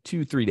days,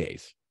 2-3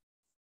 days.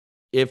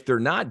 If they're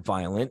not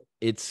violent,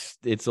 it's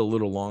a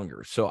little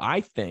longer. So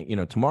I think,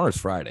 tomorrow's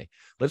Friday.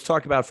 Let's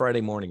talk about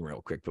Friday morning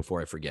real quick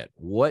before I forget.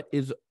 What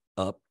is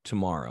up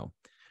tomorrow?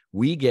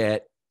 We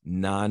get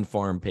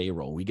non-farm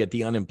payroll. We get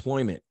the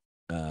unemployment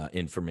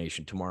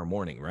information tomorrow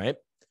morning, right?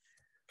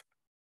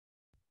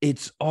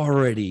 It's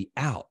already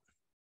out.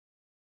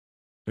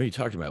 What are you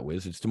talking about,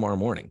 Whiz? It's tomorrow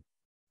morning.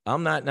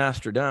 I'm not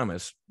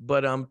Nostradamus,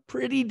 but I'm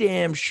pretty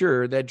damn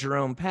sure that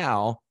Jerome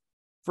Powell,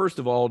 first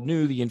of all,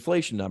 knew the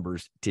inflation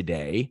numbers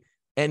today,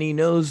 and he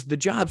knows the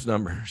jobs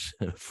numbers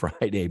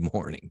Friday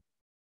morning.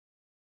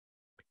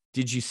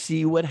 Did you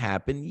see what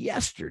happened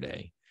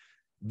yesterday?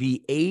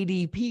 The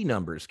ADP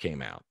numbers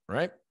came out,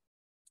 right?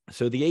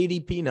 So the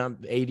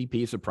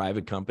ADP is a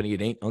private company.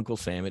 It ain't Uncle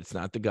Sam. It's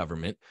not the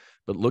government.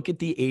 But look at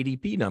the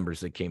ADP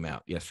numbers that came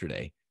out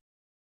yesterday.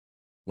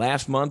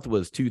 Last month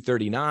was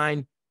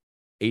 239.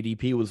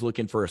 ADP was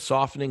looking for a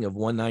softening of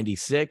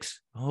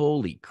 196.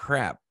 Holy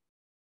crap.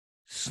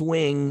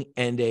 Swing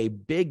and a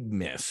big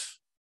miss,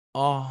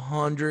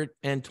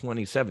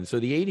 127. So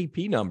the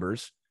ADP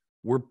numbers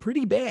were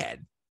pretty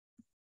bad,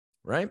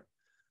 right?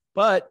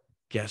 But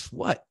guess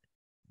what?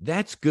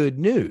 That's good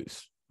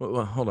news.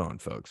 Well, hold on,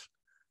 folks.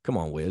 Come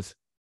on, Whiz.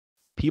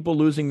 People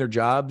losing their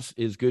jobs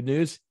is good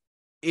news.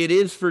 It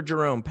is for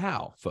Jerome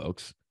Powell,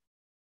 folks.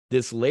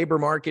 this labor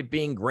market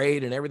being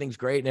great and everything's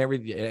great and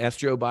everything. Ask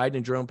Joe Biden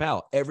and Jerome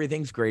Powell.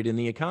 Everything's great in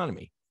the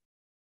economy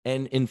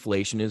and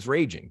inflation is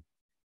raging.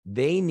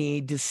 They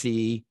need to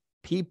see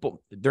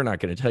people. They're not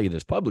going to tell you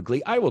this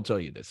publicly. I will tell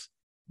you this.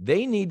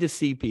 They need to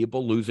see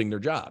people losing their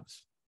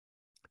jobs.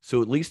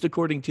 So at least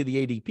according to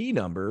the ADP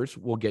numbers,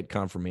 we'll get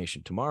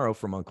confirmation tomorrow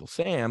from Uncle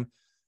Sam.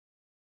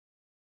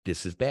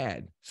 This is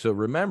bad. So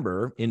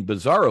remember, in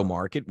bizarro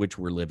market, which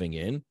we're living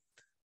in,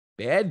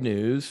 bad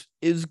news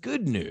is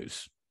good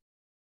news.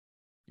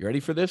 You ready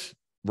for this?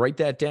 Write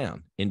that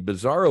down. In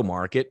bizarro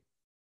market,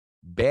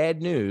 bad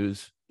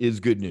news is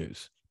good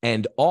news.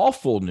 And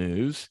awful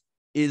news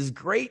is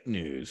great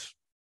news.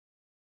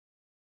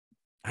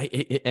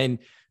 And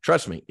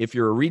trust me, if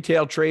you're a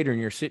retail trader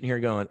and you're sitting here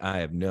going,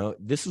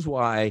 this is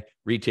why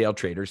retail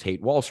traders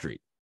hate Wall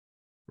Street,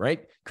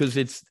 right? Because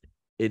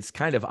it's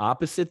kind of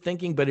opposite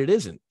thinking, but it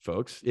isn't,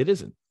 folks. It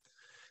isn't.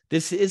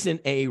 This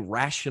isn't a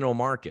rational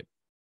market.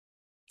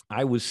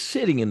 I was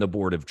sitting in the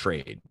board of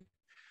trade.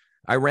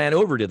 I ran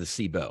over to the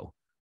SIBO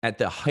at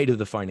the height of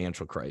the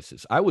financial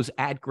crisis. I was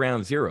at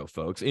ground zero,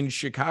 folks, in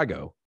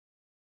Chicago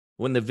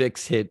when the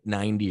VIX hit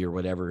 90 or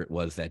whatever it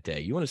was that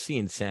day. You want to see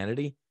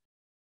insanity?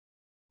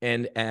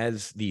 And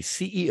as the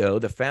CEO,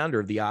 the founder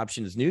of the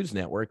Options News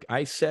Network,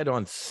 I said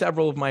on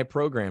several of my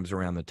programs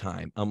around the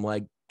time, I'm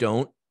like,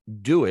 don't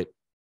do it,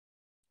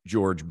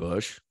 George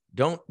Bush.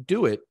 Don't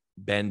do it,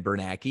 Ben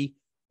Bernanke.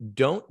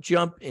 Don't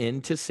jump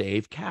in to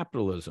save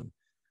capitalism.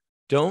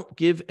 Don't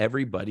give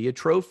everybody a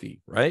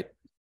trophy, right?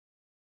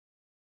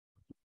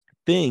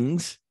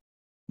 Things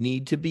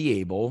need to be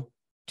able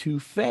to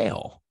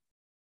fail.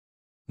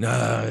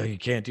 No, you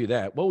can't do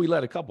that. Well, we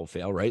let a couple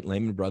fail, right?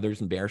 Lehman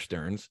Brothers and Bear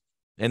Stearns.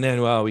 And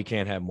then, well, we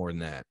can't have more than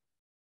that.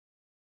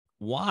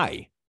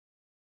 Why?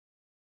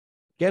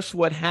 Guess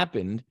what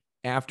happened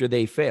after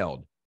they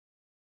failed?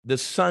 The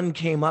sun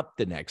came up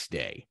the next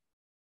day.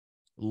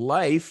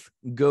 Life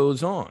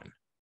goes on.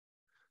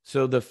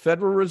 So the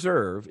Federal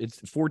Reserve, it's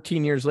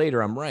 14 years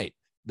later, I'm right.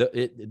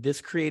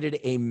 This created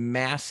a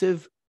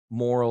massive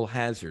moral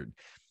hazard.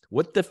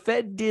 What the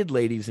Fed did,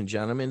 ladies and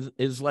gentlemen,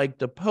 is like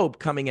the Pope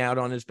coming out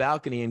on his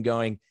balcony and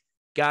going,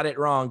 got it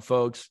wrong,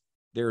 folks.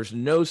 There's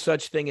no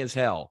such thing as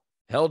hell.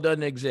 Hell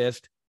doesn't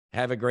exist.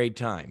 Have a great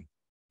time.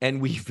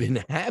 And we've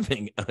been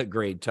having a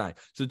great time.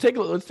 So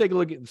let's take a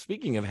look at,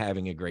 speaking of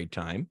having a great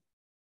time,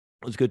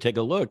 let's go take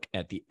a look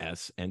at the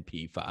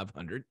S&P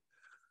 500.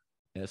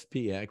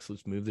 SPX,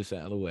 let's move this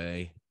out of the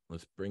way.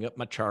 Let's bring up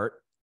my chart.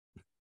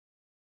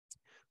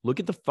 Look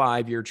at the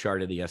 5-year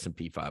chart of the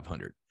S&P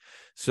 500.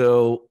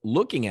 So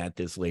looking at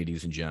this,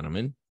 ladies and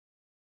gentlemen,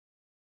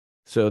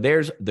 so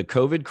there's the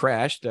COVID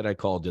crash that I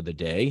called to the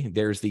day.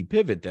 There's the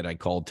pivot that I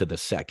called to the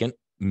second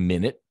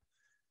minute.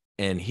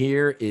 And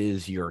here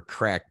is your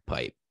crack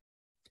pipe.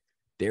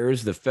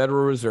 There's the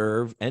Federal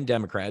Reserve and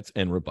Democrats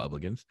and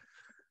Republicans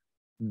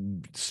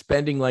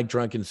spending like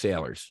drunken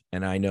sailors.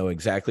 And I know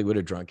exactly what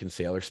a drunken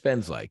sailor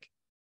spends like.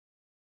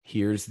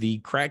 Here's the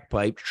crack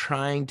pipe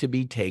trying to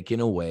be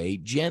taken away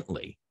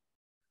gently.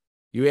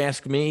 You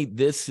ask me,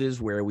 this is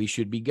where we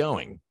should be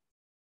going,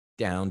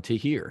 down to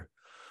here.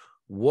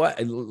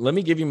 Let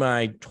me give you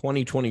my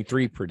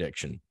 2023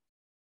 prediction.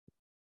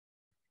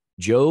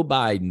 Joe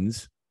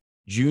Biden's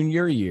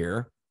junior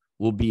year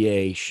will be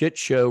a shit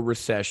show,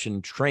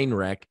 recession, train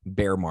wreck,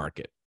 bear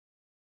market.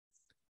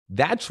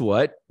 That's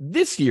what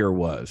this year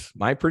was.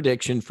 My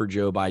prediction for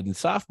Joe Biden's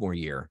sophomore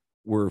year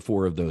were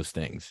 4 of those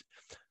things.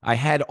 I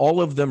had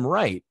all of them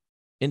right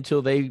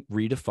until they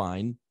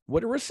redefined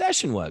what a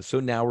recession was.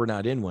 So now we're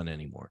not in one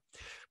anymore.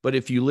 But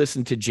if you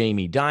listen to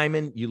Jamie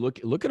Dimon, you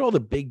look at all the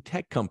big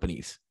tech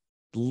companies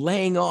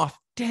laying off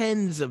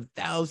tens of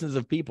thousands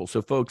of people.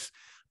 So folks,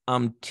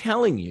 I'm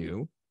telling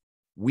you,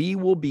 we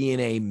will be in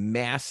a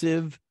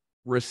massive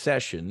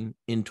recession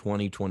in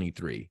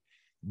 2023.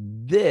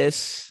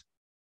 This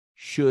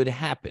should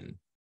happen.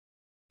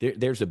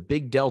 There's a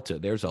big delta.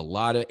 There's a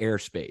lot of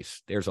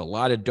airspace. There's a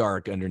lot of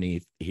dark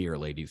underneath here,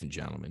 ladies and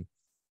gentlemen.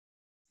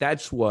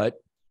 That's what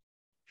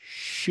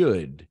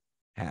should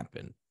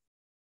happen.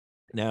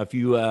 Now, if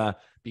you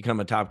become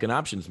a Top Gun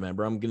Options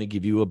member, I'm going to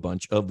give you a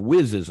bunch of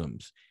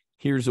Whizisms.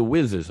 Here's a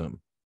Whizism.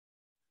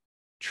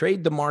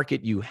 Trade the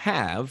market you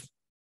have,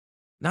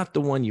 not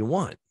the one you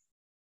want.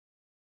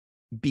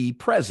 Be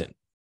present.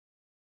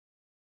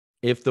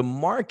 If the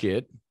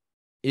market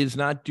is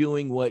not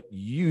doing what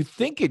you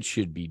think it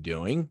should be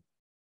doing,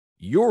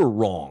 you're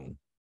wrong,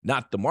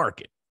 not the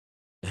market.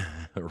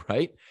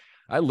 Right?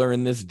 I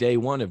learned this day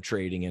one of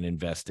trading and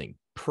investing.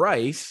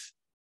 Price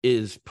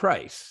is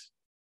price.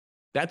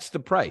 That's the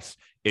price.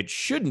 It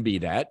shouldn't be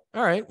that.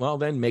 All right, well,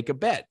 then make a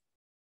bet,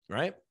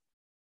 right?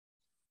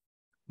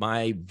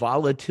 My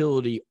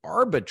volatility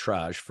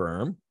arbitrage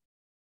firm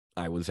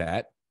I was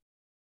at,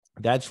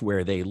 that's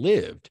where they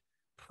lived.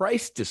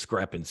 Price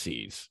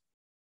discrepancies.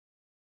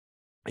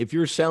 If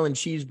you're selling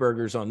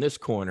cheeseburgers on this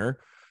corner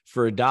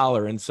for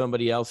 $1 and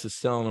somebody else is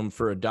selling them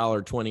for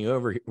 $1.20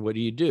 over, what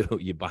do?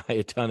 You buy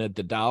a ton at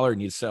the $1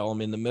 and you sell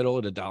them in the middle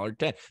at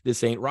 $1.10.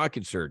 This ain't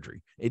rocket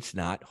surgery. It's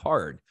not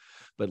hard.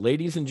 But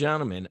ladies and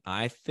gentlemen,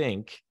 I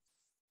think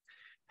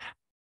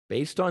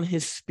based on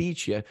his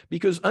speech,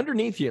 because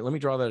underneath here, let me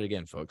draw that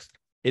again, folks.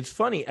 It's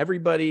funny,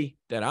 everybody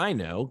that I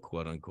know,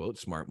 quote unquote,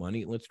 smart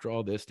money, let's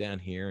draw this down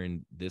here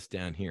and this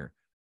down here.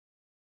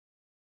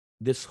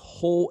 This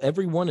whole,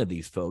 every one of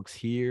these folks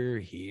here,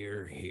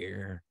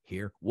 here.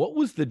 What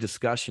was the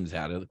discussions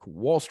out of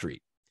Wall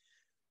Street?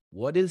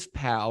 What is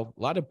Powell?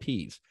 A lot of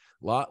P's.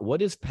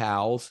 What is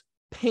Powell's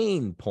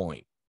pain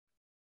point?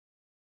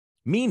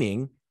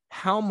 Meaning,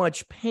 how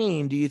much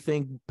pain do you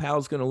think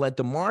Powell's going to let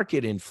the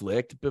market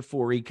inflict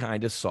before he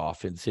kind of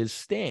softens his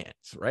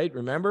stance, right?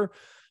 Remember,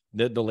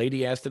 the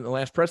lady asked in the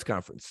last press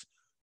conference,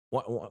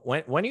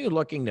 when are you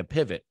looking to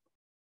pivot?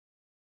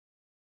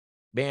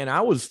 Man, I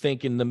was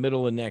thinking the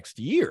middle of next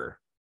year.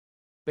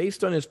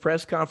 Based on his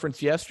press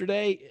conference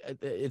yesterday,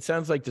 it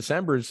sounds like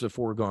December is a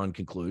foregone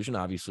conclusion.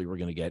 Obviously, we're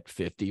going to get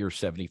 50 or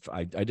 75.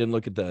 I didn't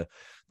look at the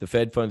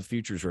Fed funds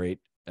futures rate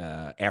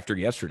after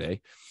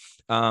yesterday.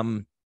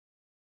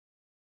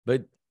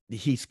 But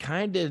he's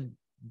kind of,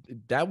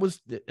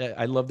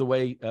 I love the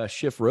way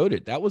Schiff wrote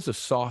it. That was a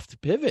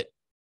soft pivot.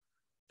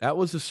 That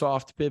was a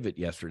soft pivot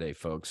yesterday,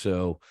 folks.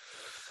 So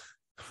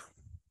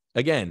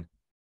again,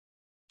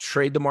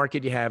 trade the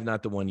market you have,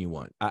 not the one you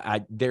want.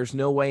 There's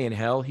no way in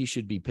hell he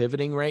should be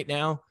pivoting right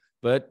now,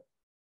 but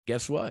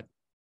guess what?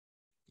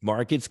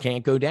 Markets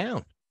can't go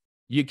down.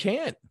 You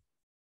can't.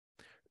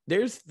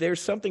 There's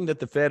something that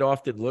the Fed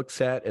often looks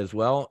at as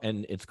well,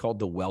 and it's called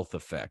the wealth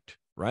effect,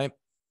 right?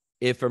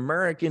 If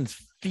Americans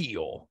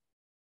feel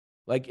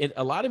like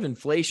a lot of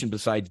inflation,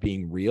 besides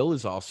being real,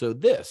 is also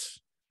this,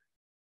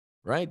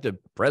 right? The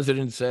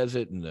president says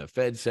it, and the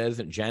Fed says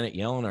it. Janet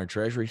Yellen, our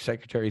Treasury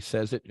Secretary,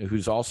 says it,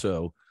 who's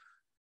also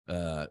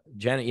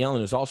Janet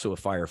Yellen is also a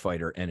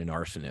firefighter and an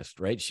arsonist,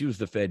 right? She was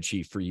the Fed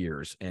chief for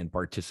years and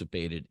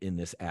participated in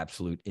this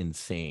absolute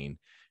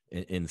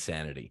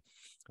insanity.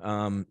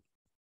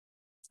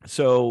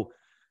 So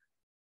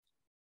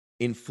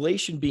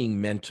inflation being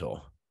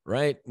mental,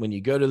 right? When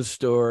you go to the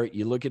store,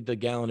 you look at the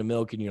gallon of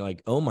milk and you're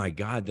like, oh my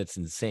God, that's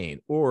insane.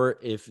 Or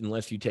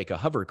unless you take a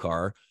hover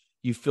car,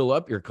 you fill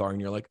up your car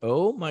and you're like,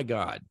 oh my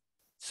God.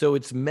 So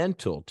it's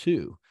mental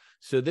too.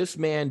 So this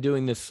man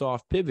doing this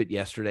soft pivot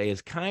yesterday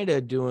is kind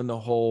of doing the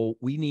whole,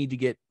 we need to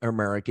get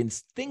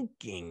Americans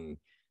thinking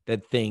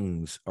that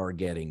things are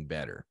getting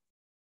better.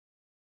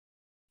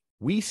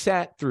 We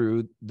sat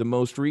through the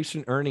most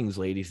recent earnings,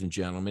 ladies and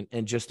gentlemen,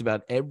 and just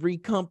about every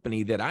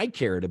company that I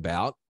cared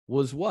about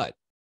was what?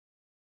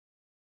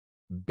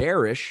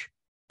 Bearish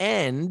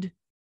and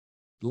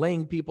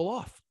laying people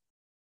off.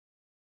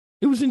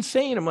 It was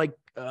insane. I'm like,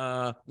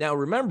 now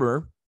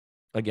remember,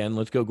 again,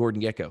 let's go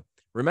Gordon Gekko.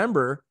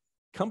 Remember,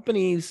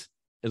 companies,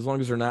 as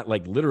long as they're not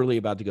like literally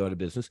about to go out of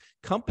business,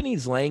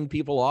 companies laying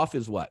people off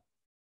is what?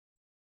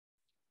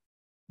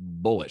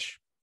 Bullish.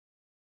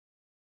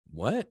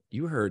 What?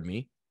 You heard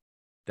me.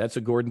 That's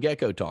a Gordon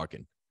Gekko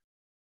talking.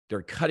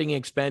 They're cutting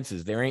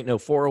expenses. There ain't no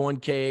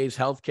 401ks,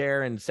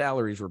 healthcare, and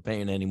salaries we're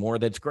paying anymore.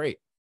 That's great.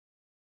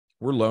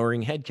 We're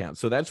lowering headcount.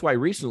 So that's why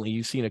recently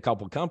you've seen a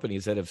couple of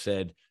companies that have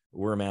said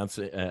we're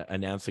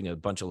announcing a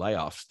bunch of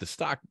layoffs. The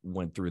stock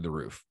went through the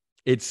roof.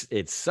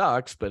 It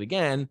sucks, but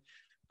again,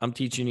 I'm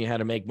teaching you how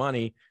to make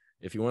money.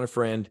 If you want a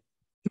friend,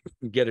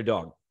 get a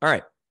dog. All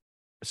right.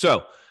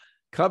 So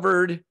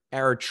covered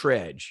our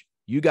trade.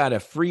 You got a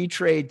free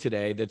trade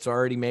today that's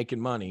already making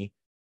money.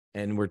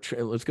 And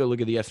let's go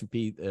look at the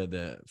S&P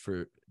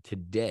for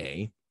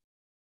today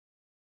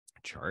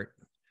chart,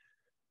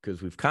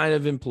 because we've kind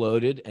of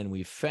imploded and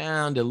we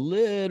found a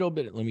little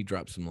bit. Let me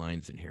drop some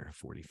lines in here,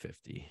 40,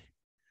 50.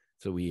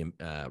 So we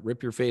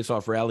rip your face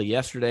off rally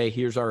yesterday.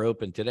 Here's our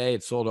open today.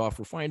 It sold off.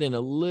 We're finding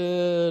a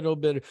little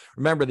bit.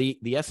 Remember the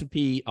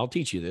S&P, I'll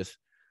teach you this.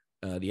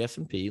 The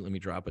S&P, let me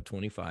drop a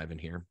 25 in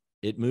here.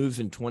 It moves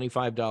in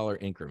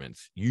 $25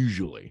 increments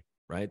usually,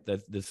 right?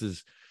 This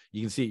is, you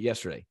can see it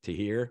yesterday to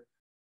here,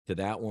 to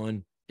that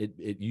one.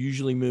 It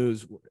usually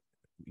moves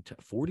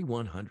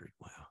 4,100.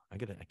 Wow. I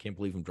can't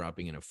believe I'm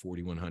dropping in a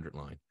 4,100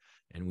 line,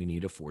 and we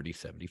need a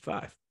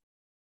 40.75.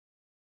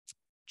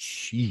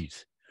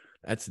 Jeez.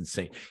 That's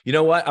insane. You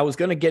know what? I was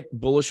going to get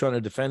bullish on a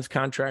defense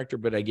contractor,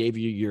 but I gave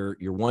you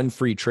your one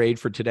free trade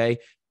for today.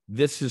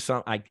 This is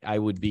something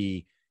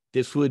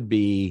this would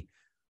be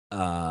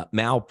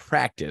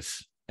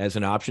malpractice as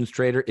an options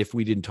trader if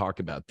we didn't talk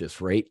about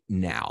this right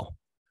now.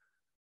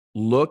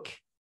 Look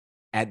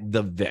at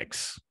the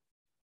VIX.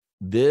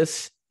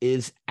 This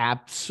is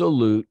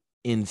absolute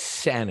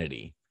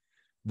insanity.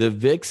 The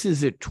VIX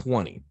is at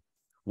 20.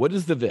 What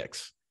is the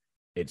VIX?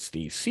 It's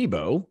the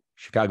SIBO,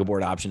 Chicago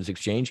Board Options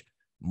Exchange,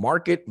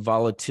 Market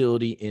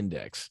Volatility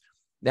Index.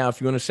 Now,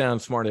 if you want to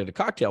sound smart at a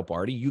cocktail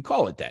party, you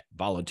call it that,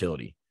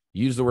 volatility.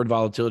 Use the word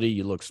volatility,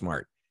 you look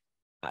smart.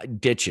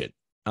 Ditch it.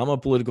 I'm a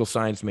political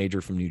science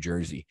major from New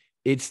Jersey.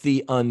 It's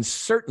the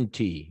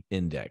uncertainty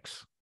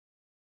index.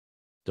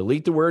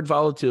 Delete the word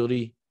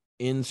volatility,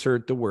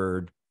 insert the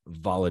word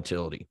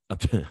volatility,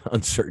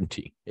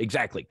 uncertainty.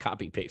 Exactly,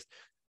 copy, paste.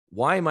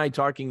 Why am I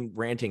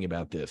ranting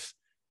about this?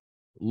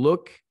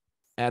 Look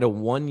at a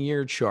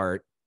 1-year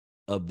chart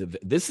of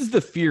this is the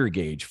fear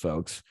gauge,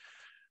 folks.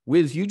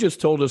 Whiz, you just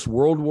told us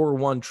World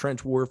War I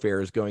trench warfare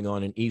is going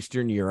on in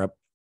Eastern Europe.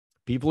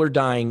 People are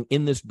dying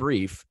in this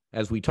brief.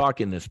 As we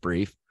talk in this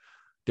brief,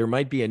 there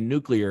might be a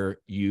nuclear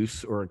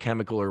use or a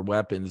chemical or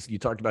weapons. You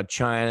talked about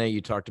China.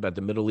 You talked about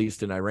the Middle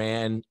East and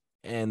Iran,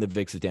 and the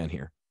VIX is down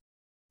here.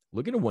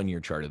 Look at a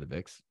one-year chart of the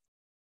VIX.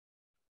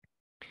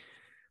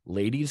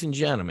 Ladies and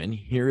gentlemen,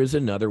 here is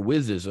another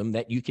Whizism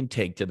that you can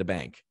take to the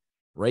bank.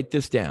 Write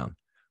this down.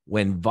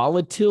 When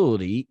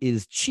volatility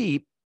is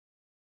cheap,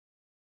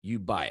 you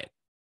buy it.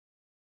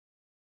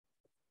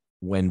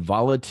 When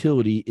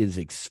volatility is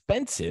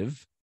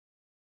expensive,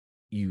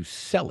 you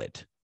sell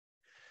it.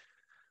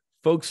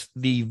 Folks,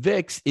 the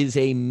VIX is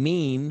a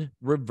mean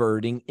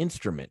reverting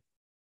instrument.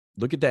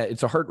 Look at that.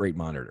 It's a heart rate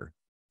monitor.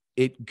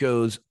 It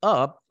goes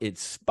up, it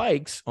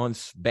spikes on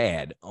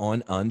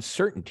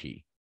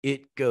uncertainty.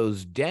 It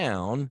goes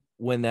down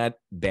when that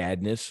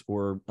badness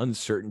or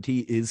uncertainty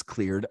is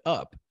cleared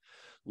up.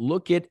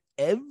 Look at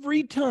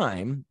every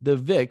time the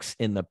VIX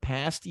in the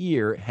past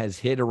year has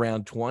hit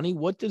around 20.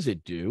 What does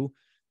it do?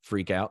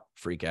 Freak out,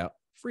 freak out,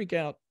 freak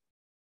out,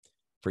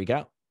 freak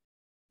out,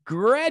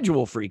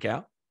 gradual freak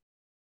out.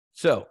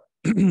 So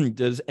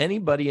does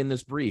anybody in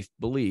this brief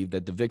believe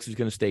that the VIX is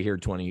going to stay here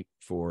 20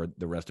 for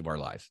the rest of our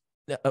lives?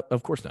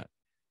 Of course not.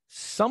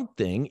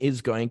 Something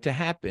is going to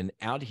happen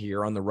out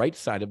here on the right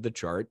side of the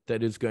chart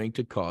that is going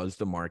to cause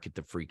the market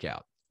to freak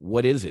out.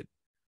 What is it?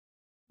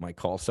 My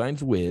call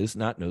sign's Whiz,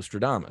 not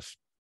Nostradamus.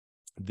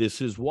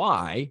 This is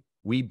why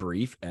we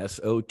brief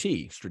SOT,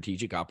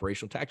 Strategic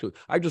Operational Tactical.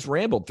 I just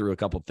rambled through a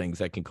couple of things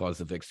that can cause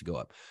the VIX to go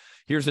up.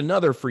 Here's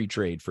another free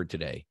trade for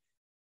today.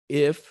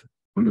 If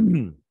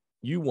you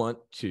want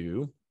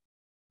to,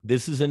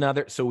 this is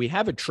another, so we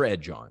have a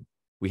trudge on.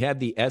 We have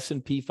the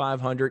S&P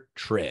 500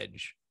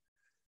 trudge.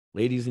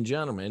 Ladies and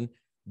gentlemen,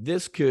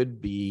 this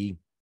could be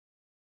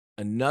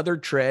another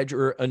trudge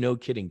or a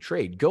no-kidding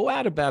trade. Go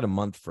out about a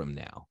month from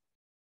now,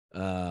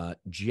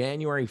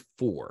 January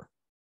 4.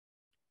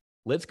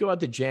 Let's go out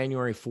to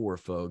January 4,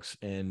 folks,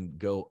 and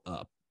go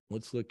up.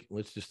 Let's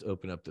just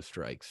open up the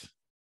strikes.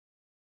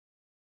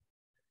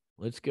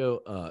 Let's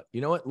go. You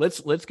know what?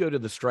 Let's go to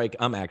the strike.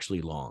 I'm actually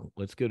long.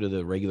 Let's go to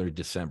the regular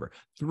December.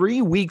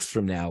 3 weeks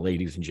from now,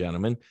 ladies and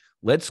gentlemen,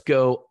 let's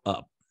go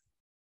up.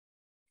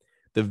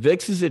 The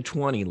VIX is at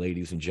 20,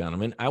 ladies and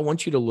gentlemen. I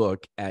want you to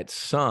look at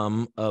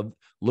some of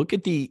look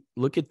at some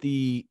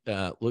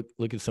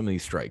of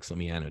these strikes. Let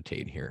me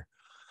annotate here.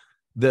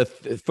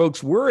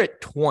 Folks, we're at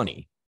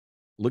 20.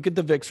 Look at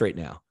the VIX right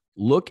now.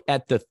 Look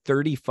at the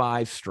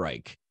 35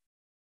 strike.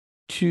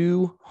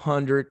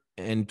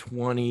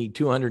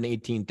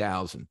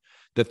 218,000.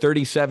 The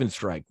 37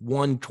 strike,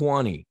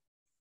 120.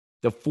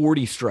 The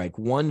 40 strike,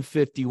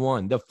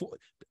 151.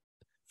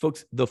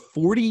 Folks, the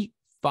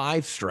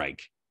 45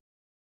 strike.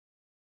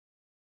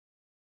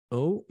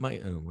 Let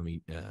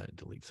me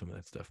delete some of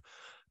that stuff.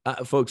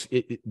 Folks,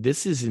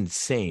 this is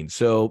insane.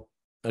 So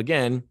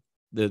again,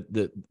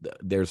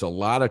 there's a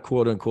lot of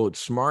quote unquote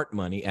smart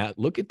money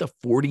look at the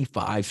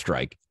 45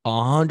 strike,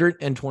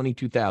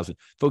 122,000.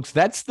 Folks,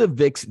 that's the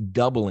VIX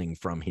doubling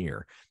from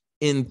here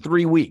in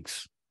 3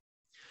 weeks.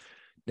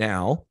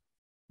 Now,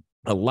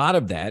 a lot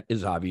of that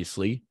is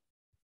obviously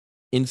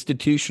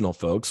institutional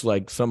folks,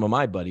 like some of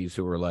my buddies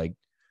who are like,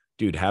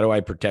 dude, how do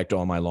I protect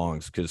all my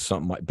longs? Because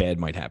something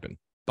bad might happen.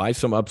 Buy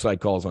some upside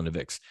calls on the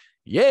VIX.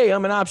 Yay,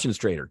 I'm an options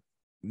trader.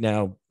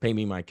 Now pay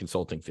me my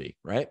consulting fee,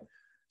 right?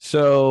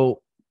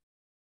 So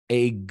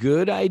a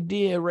good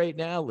idea right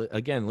now,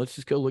 again, let's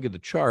just go look at the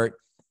chart.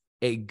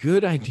 A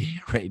good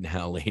idea right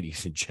now,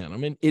 ladies and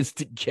gentlemen, is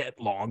to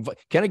get long.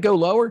 Can it go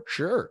lower?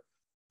 Sure.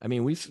 I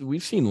mean,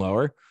 we've seen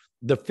lower,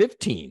 the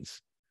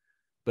 15s.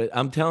 But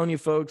I'm telling you,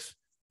 folks,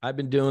 I've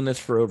been doing this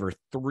for over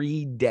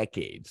 3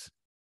 decades.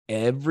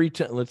 Every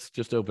time, let's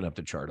just open up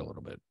the chart a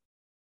little bit.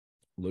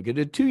 Look at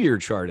a 2-year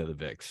chart of the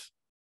VIX.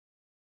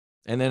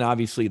 And then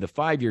obviously the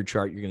 5-year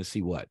chart, you're going to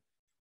see what?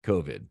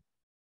 COVID.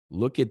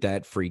 Look at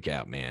that freak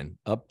out, man.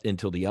 Up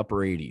until the upper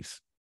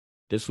 80s.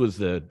 I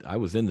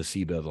was in the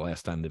CBO the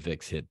last time the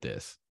VIX hit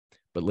this.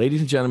 But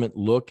ladies and gentlemen,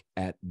 look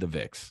at the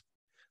VIX.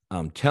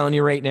 I'm telling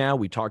you right now,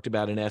 we talked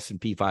about an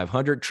S&P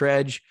 500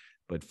 trudge,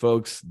 but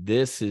folks,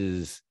 this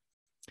is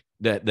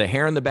the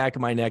hair on the back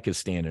of my neck is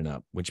standing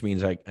up, which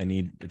means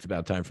it's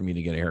about time for me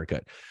to get a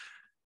haircut.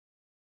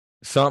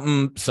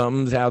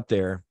 Something's out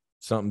there.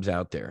 Something's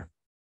out there.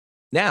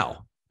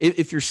 Now,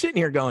 if you're sitting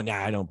here going,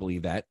 I don't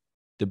believe that.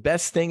 The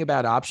best thing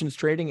about options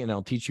trading, and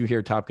I'll teach you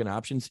here, Top Gun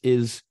Options,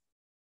 is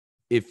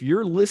if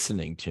you're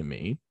listening to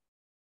me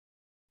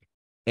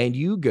and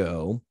you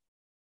go,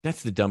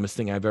 that's the dumbest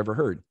thing I've ever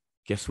heard.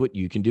 Guess what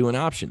you can do in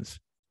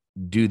options?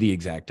 Do the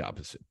exact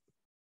opposite.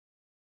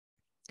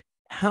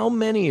 How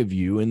many of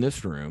you in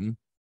this room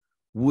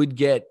would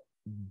get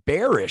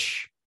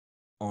bearish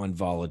on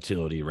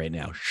volatility right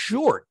now?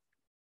 Short.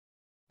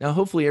 Now,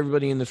 hopefully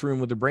everybody in this room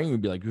with a brain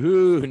would be like,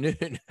 ooh, no,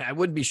 I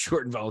wouldn't be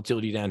short in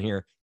volatility down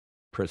here.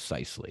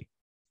 Precisely.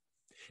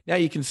 Now,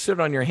 you can sit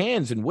on your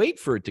hands and wait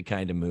for it to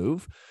kind of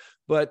move,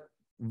 but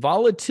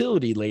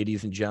volatility,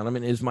 ladies and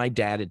gentlemen, is my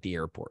dad at the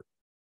airport.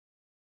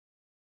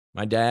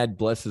 My dad,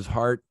 bless his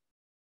heart,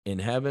 in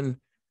heaven.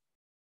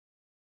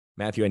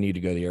 Matthew, I need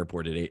to go to the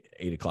airport at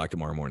 8 o'clock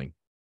tomorrow morning.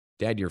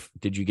 Dad,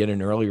 did you get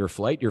an earlier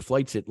flight? Your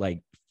flight's at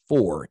like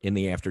 4 in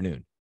the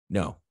afternoon.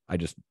 No, I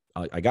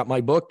got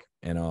my book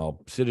and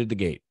I'll sit at the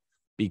gate,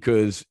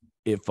 because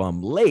if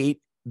I'm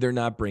late, they're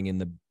not bringing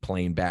the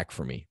plane back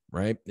for me,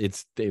 right?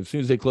 As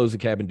soon as they close the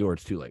cabin door,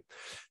 it's too late.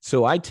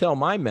 So I tell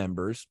my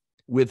members,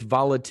 with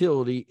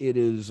volatility, it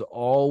is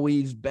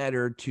always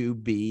better to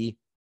be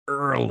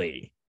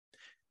early,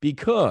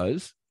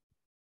 because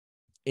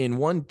in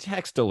one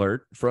text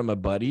alert from a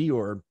buddy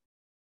or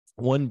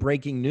one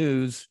breaking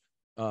news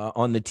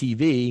on the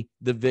TV,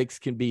 the VIX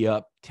can be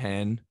up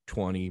 10,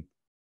 20,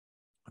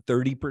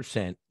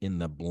 30% in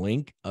the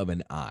blink of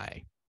an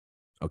eye.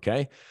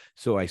 Okay.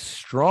 So I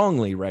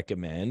strongly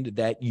recommend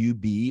that you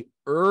be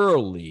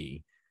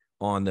early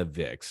on the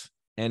VIX,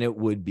 and it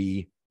would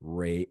be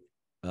right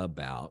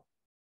about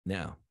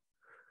now.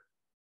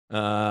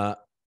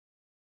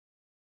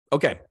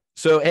 Okay.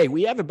 So, hey,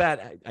 we have about,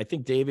 I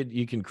think, David,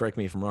 you can correct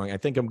me if I'm wrong. I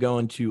think I'm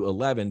going to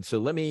 11. So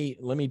let me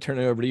turn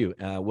it over to you.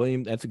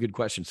 William, that's a good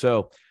question.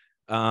 So,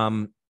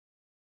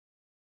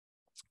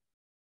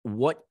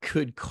 what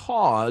could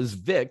cause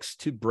VIX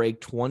to break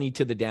 20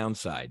 to the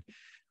downside?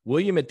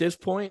 William, at this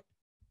point,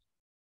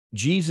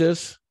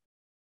 Jesus,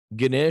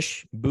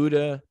 Ganesh,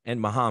 Buddha,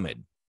 and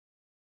Muhammad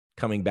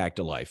coming back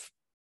to life.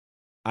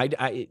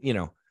 Well, you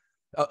know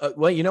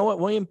what,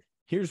 William?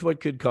 Here's what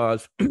could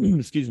cause,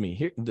 excuse me,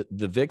 here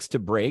the VIX to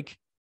break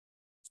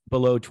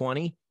below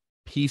 20,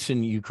 peace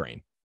in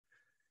Ukraine.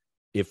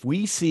 If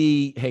we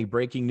see, hey,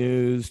 breaking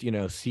news,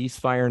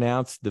 ceasefire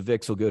announced, the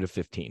VIX will go to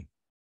 15.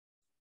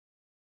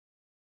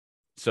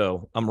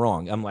 So I'm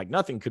wrong. I'm like,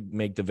 nothing could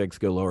make the VIX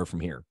go lower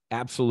from here.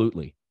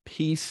 Absolutely.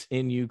 Peace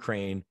in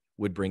Ukraine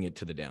would bring it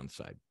to the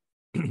downside.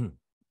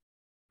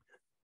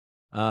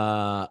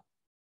 Keiko,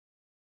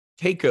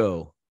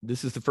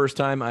 this is the first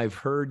time I've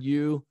heard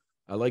you.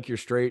 I like your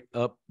straight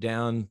up,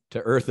 down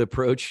to earth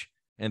approach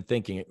and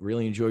thinking.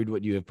 Really enjoyed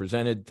what you have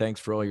presented. Thanks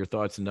for all your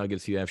thoughts and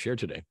nuggets you have shared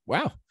today.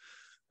 Wow.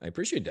 I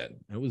appreciate that.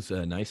 That was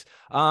nice.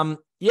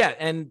 Yeah.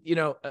 And,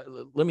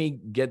 let me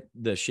get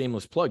the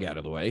shameless plug out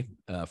of the way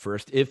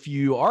first. If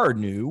you are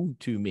new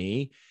to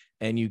me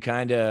and you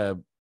kind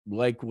of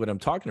like what I'm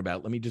talking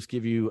about, let me just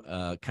give you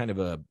kind of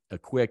a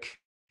quick,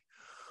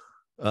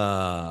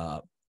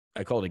 I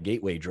call it a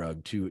gateway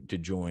drug to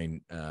join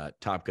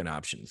Top Gun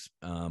Options.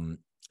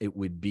 It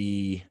would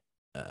be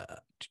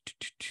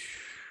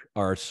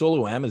our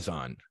solo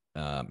Amazon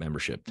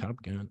membership,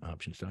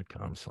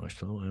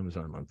 topgunoptions.com/solo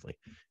Amazon monthly.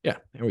 Yeah,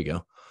 there we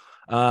go.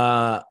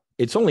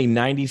 It's only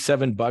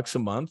 $97 a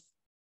month.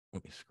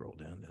 Let me scroll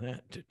down to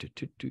that.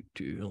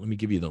 Let me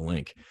give you the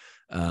link.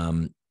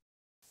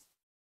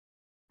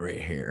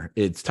 Right here.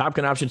 It's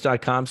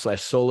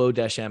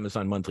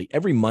topgunoptions.com/solo-Amazon monthly.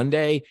 Every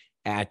Monday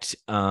at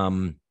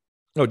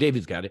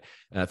David's got it.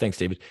 Thanks,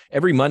 David.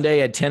 Every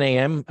Monday at 10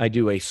 a.m., I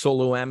do a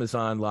solo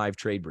Amazon live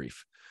trade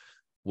brief.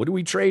 What do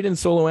we trade in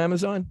solo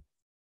Amazon?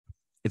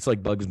 It's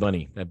like Bugs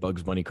Bunny, that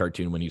Bugs Bunny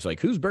cartoon when he's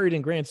like, who's buried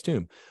in Grant's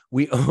tomb?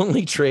 We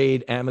only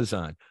trade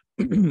Amazon.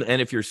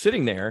 And if you're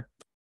sitting there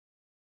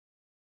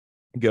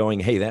going,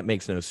 hey, that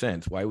makes no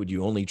sense. Why would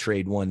you only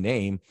trade one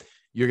name?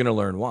 You're going to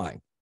learn why.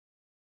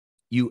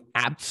 You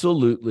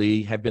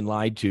absolutely have been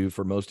lied to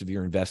for most of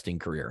your investing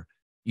career.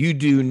 You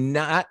do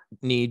not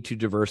need to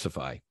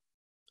diversify.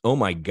 Oh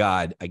my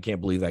God, I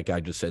can't believe that guy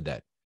just said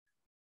that.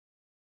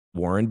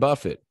 Warren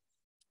Buffett.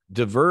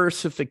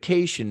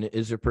 Diversification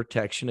is a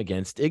protection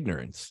against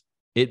ignorance.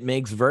 It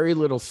makes very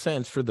little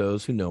sense for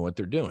those who know what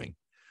they're doing.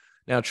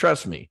 Now,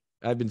 trust me,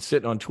 I've been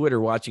sitting on Twitter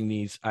watching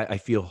these. I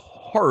feel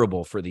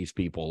horrible for these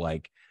people.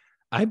 Like,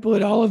 I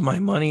put all of my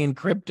money in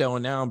crypto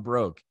and now I'm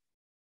broke.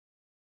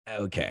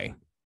 Okay.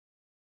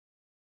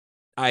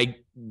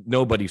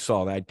 Nobody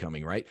saw that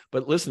coming, right?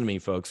 But listen to me,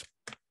 folks.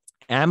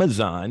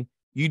 Amazon,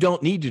 you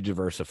don't need to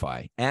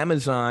diversify.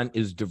 Amazon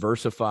is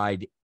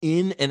diversified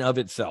in and of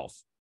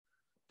itself.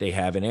 They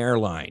have an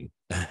airline,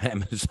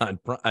 Amazon.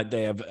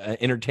 They have an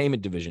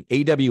entertainment division.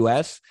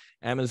 AWS,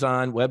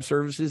 Amazon Web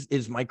Services,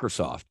 is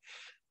Microsoft.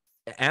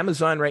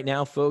 Amazon right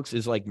now, folks,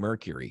 is like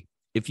Mercury.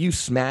 If you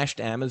smashed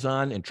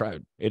Amazon and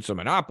tried, it's a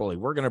monopoly,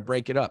 we're going to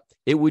break it up,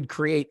 it would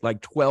create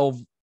like 12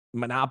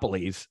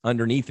 monopolies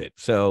underneath it.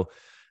 So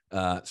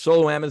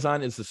solo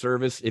Amazon is the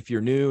service. If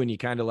you're new and you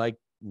kind of like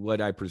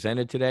what I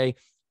presented today,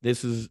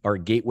 this is our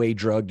gateway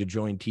drug to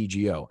join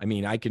TGO. I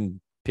mean, I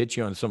can pitch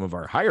you on some of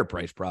our higher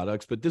price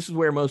products, but this is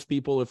where most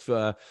people, if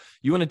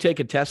you want to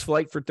take a test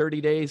flight for 30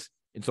 days,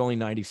 it's only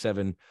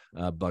 $97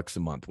 a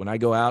month. When I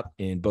go out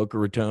in Boca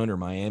Raton or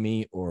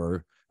Miami,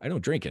 or I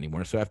don't drink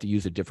anymore, so I have to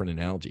use a different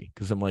analogy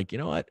because I'm like, you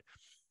know what?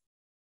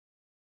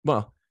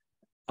 Well,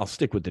 I'll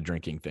stick with the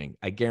drinking thing.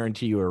 I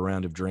guarantee you a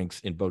round of drinks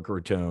in Boca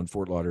Raton,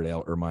 Fort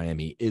Lauderdale, or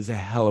Miami is a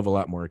hell of a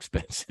lot more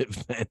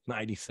expensive than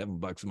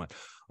 $97 a month.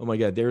 Oh my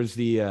God. There was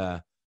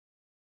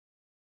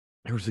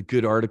a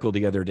good article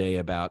the other day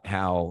about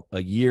how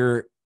a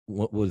year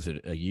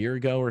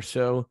ago or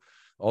so,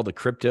 all the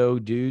crypto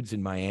dudes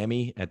in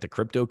Miami at the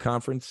crypto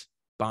conference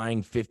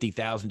buying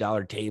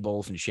 $50,000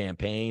 tables and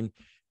champagne.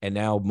 And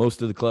now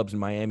most of the clubs in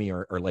Miami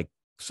are like,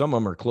 some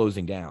of them are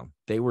closing down.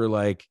 They were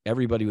like,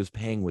 everybody was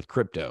paying with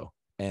crypto.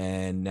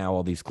 And now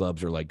all these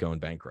clubs are like going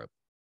bankrupt.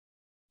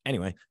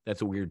 Anyway,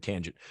 that's a weird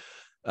tangent.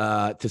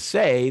 To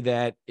say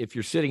that if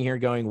you're sitting here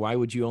going, why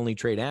would you only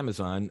trade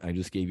Amazon? I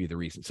just gave you the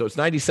reason. So it's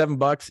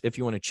 $97 if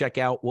you want to check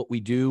out what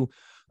we do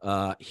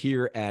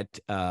here at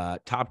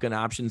Top Gun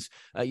Options.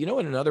 You know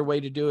what another way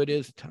to do it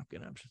is?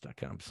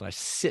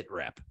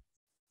 TopGunOptions.com/sitrep.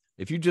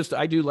 If you just,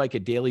 I do like a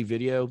daily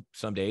video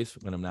some days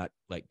when I'm not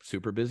like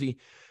super busy,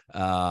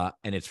 and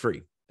it's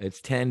free.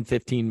 It's 10,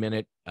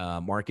 15-minute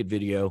market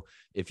video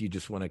if you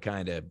just want to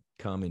kind of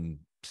come and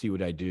see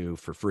what I do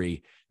for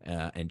free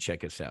and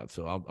check us out.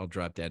 So I'll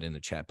drop that in the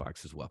chat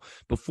box as well.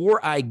 Before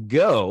I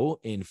go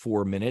in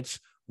 4 minutes,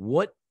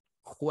 what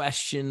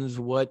questions,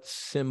 what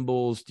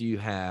symbols do you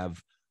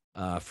have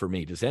for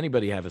me? Does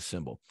anybody have a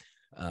symbol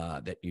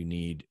that you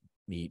need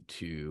me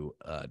to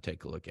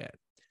take a look at?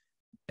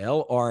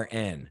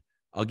 LRN.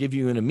 I'll give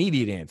you an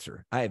immediate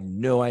answer. I have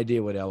no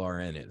idea what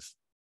LRN is.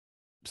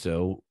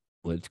 So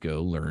let's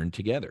go learn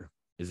together.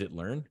 Is it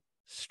learn?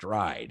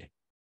 Stride.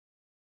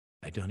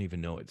 I don't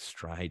even know what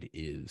stride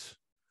is.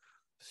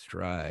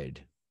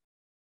 Stride.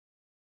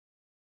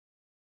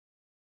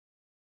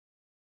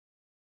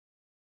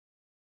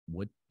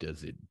 What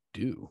does it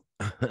do?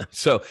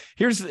 So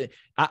here's the,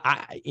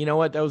 you know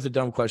what? That was a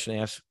dumb question to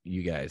ask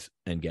you guys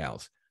and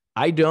gals.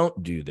 I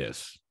don't do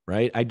this,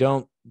 right? I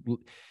don't,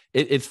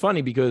 it's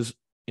funny because,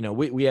 you know,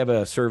 we have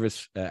a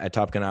service at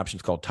Top Gun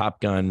Options called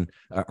Tomcat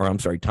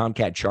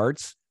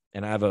Charts.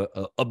 And I have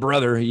a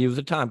brother, he was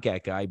a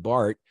Tomcat guy,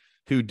 Bart,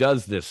 who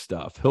does this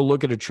stuff. He'll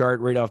look at a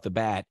chart right off the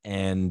bat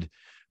and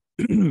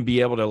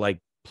be able to like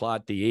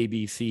plot the A,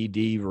 B, C,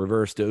 D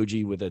reverse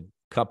doji with a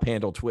cup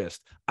handle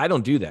twist. I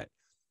don't do that.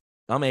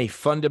 I'm a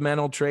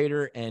fundamental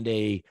trader and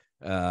a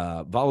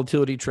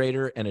volatility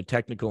trader and a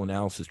technical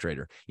analysis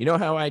trader. You know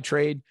how I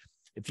trade?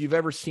 If you've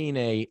ever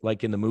seen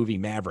like in the movie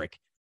Maverick,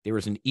 there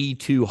was an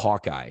E-2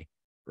 Hawkeye,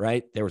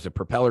 right? There was a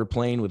propeller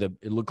plane with it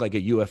looked like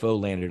a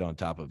UFO landed on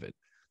top of it.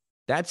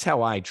 That's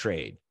how I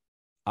trade.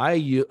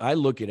 I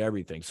look at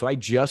everything. So I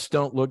just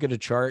don't look at a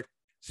chart.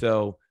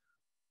 So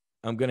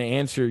I'm going to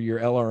answer your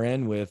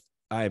LRN with,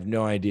 I have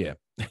no idea.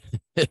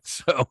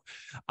 So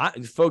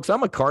folks,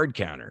 I'm a card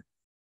counter.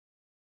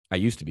 I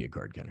used to be a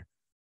card counter.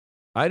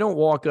 I don't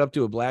walk up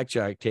to a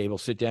blackjack table,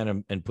 sit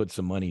down and put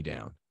some money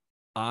down.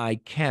 I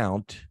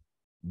count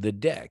the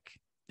deck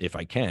if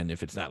I can,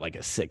 if it's not like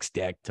a 6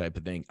 deck type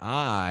of thing.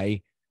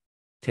 I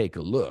take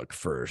a look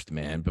first,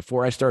 man.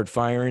 Before I start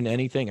firing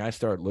anything, I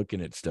start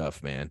looking at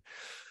stuff, man.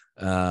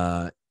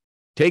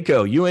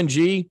 Takeo,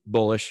 UNG,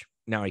 bullish.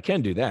 Now I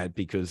can do that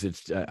because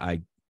it's,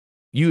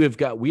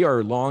 we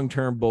are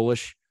long-term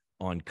bullish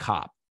on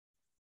COP,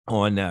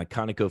 on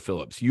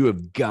ConocoPhillips. You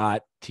have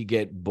got to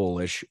get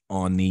bullish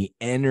on the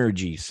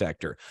energy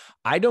sector.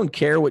 I don't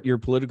care what your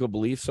political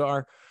beliefs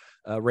are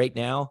right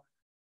now.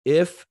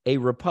 If a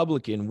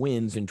Republican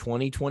wins in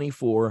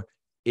 2024,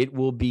 it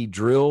will be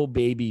drill,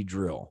 baby,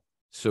 drill.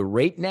 So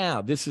right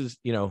now, this is,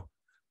 you know,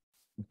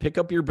 pick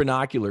up your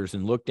binoculars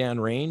and look down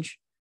range.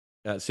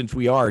 Since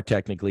we are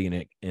technically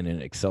in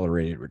an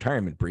accelerated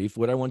retirement brief,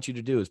 what I want you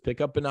to do is pick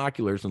up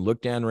binoculars and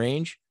look down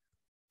range,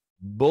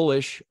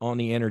 bullish on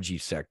the energy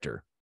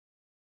sector.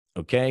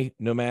 Okay,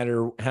 no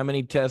matter how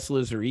many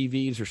Teslas or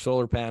EVs or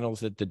solar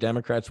panels that the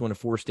Democrats want to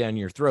force down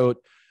your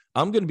throat,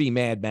 I'm going to be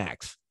Mad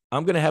Max.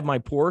 I'm going to have my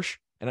Porsche,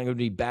 and I'm going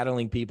to be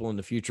battling people in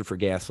the future for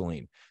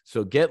gasoline.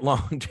 So get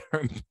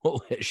long-term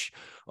bullish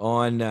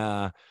on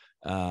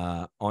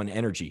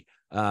energy.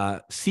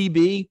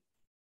 CB,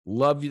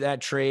 love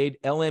that trade.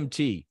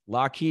 LMT,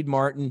 Lockheed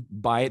Martin,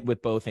 buy it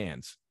with both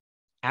hands.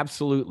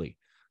 Absolutely.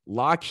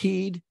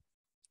 Lockheed,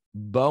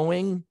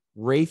 Boeing,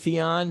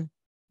 Raytheon,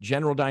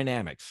 General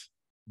Dynamics.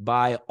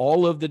 Buy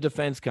all of the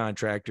defense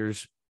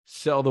contractors,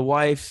 sell the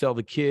wife, sell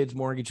the kids,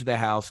 mortgage the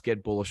house,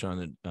 get bullish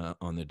on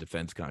the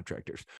defense contractors.